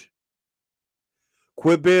bitch.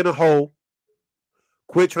 Quit being a hoe.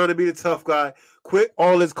 Quit trying to be the tough guy. Quit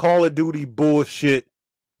all this Call of Duty bullshit.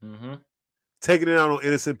 Taking it out on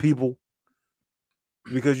innocent people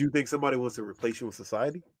because you think somebody wants to replace you in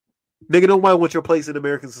society. Nigga, nobody wants your place in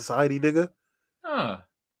American society, nigga.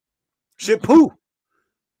 Shit poo.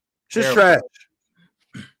 Shit's trash.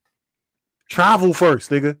 Travel first,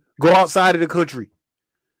 nigga. Go outside of the country.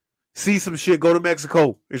 See some shit. Go to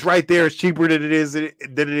Mexico. It's right there. It's cheaper than it is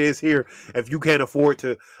here. If you can't afford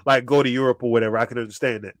to like go to Europe or whatever, I can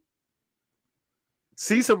understand that.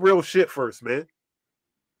 See some real shit first, man.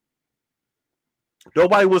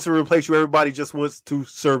 Nobody wants to replace you. Everybody just wants to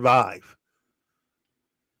survive.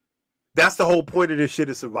 That's the whole point of this shit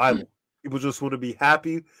is survival. People just want to be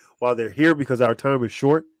happy while they're here because our time is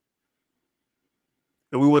short.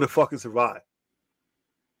 And we want to fucking survive.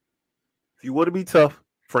 If you want to be tough,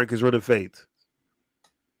 Frank is running fades.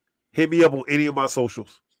 Hit me up on any of my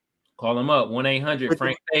socials. Call him up,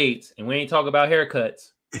 1-800-FRANK fades. And we ain't talking about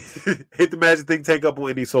haircuts. Hit the magic thing, take up on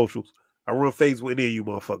any socials. I run fades with any of you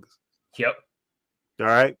motherfuckers. Yep. All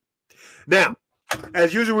right. Now,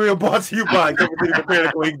 as usual, we are brought to you by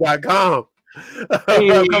CoverCityMechanicalInc.com. Come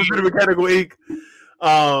to the Mechanical Inc.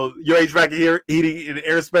 Your HVAC heating and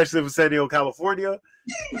air specialist in San Diego, California.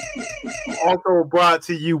 Also brought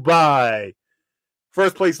to you by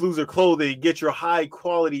First Place Loser Clothing. Get your high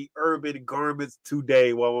quality urban garments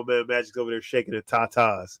today while my man Magic's over there shaking the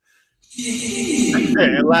tatas.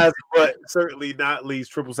 And last but certainly not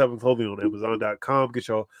least, 777 Clothing on Amazon.com.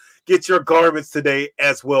 Get your garments today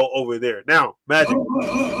as well over there. Now, Magic,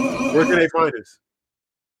 where can they find us?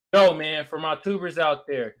 Yo, man, for my tubers out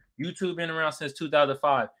there, YouTube been around since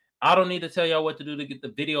 2005. I don't need to tell y'all what to do to get the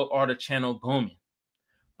video artist channel booming.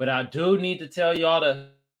 But I do need to tell y'all to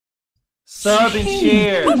sub and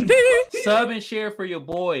share. Sub and share for your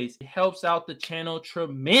boys. It helps out the channel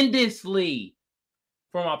tremendously.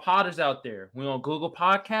 For my potters out there, we on Google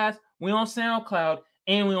Podcasts, we on SoundCloud,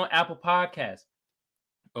 and we on Apple Podcasts.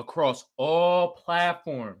 Across all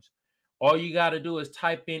platforms. All you got to do is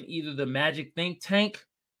type in either the Magic Think Tank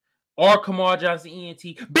or Kamal Johnson ENT.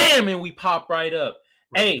 Bam! And we pop right up.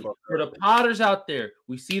 Hey, for the potters out there,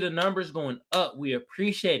 we see the numbers going up. We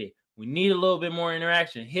appreciate it. We need a little bit more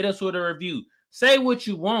interaction. Hit us with a review. Say what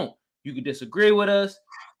you want. You can disagree with us.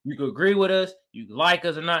 You can agree with us. You can like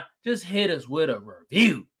us or not. Just hit us with a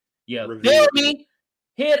review. Yeah, feel me?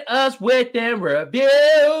 Hit us with them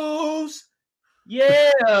reviews.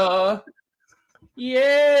 Yeah.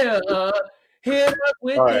 Yeah. Hit us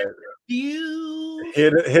with them reviews.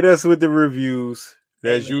 Hit us with the reviews.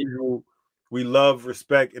 As usual, we love,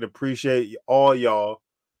 respect, and appreciate all y'all.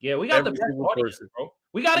 Yeah, we got the best audience, bro.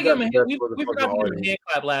 We got to give them a hand. We forgot to give them a hand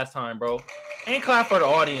clap last time, bro. Hand clap for the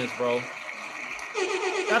audience, bro.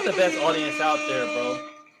 Got the best audience out there, bro.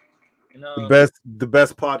 The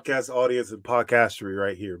best podcast audience and podcastery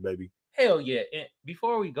right here, baby. Hell yeah. And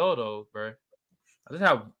before we go, though, bro, I just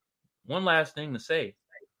have one last thing to say.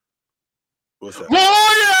 What's that?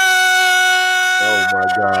 Warriors!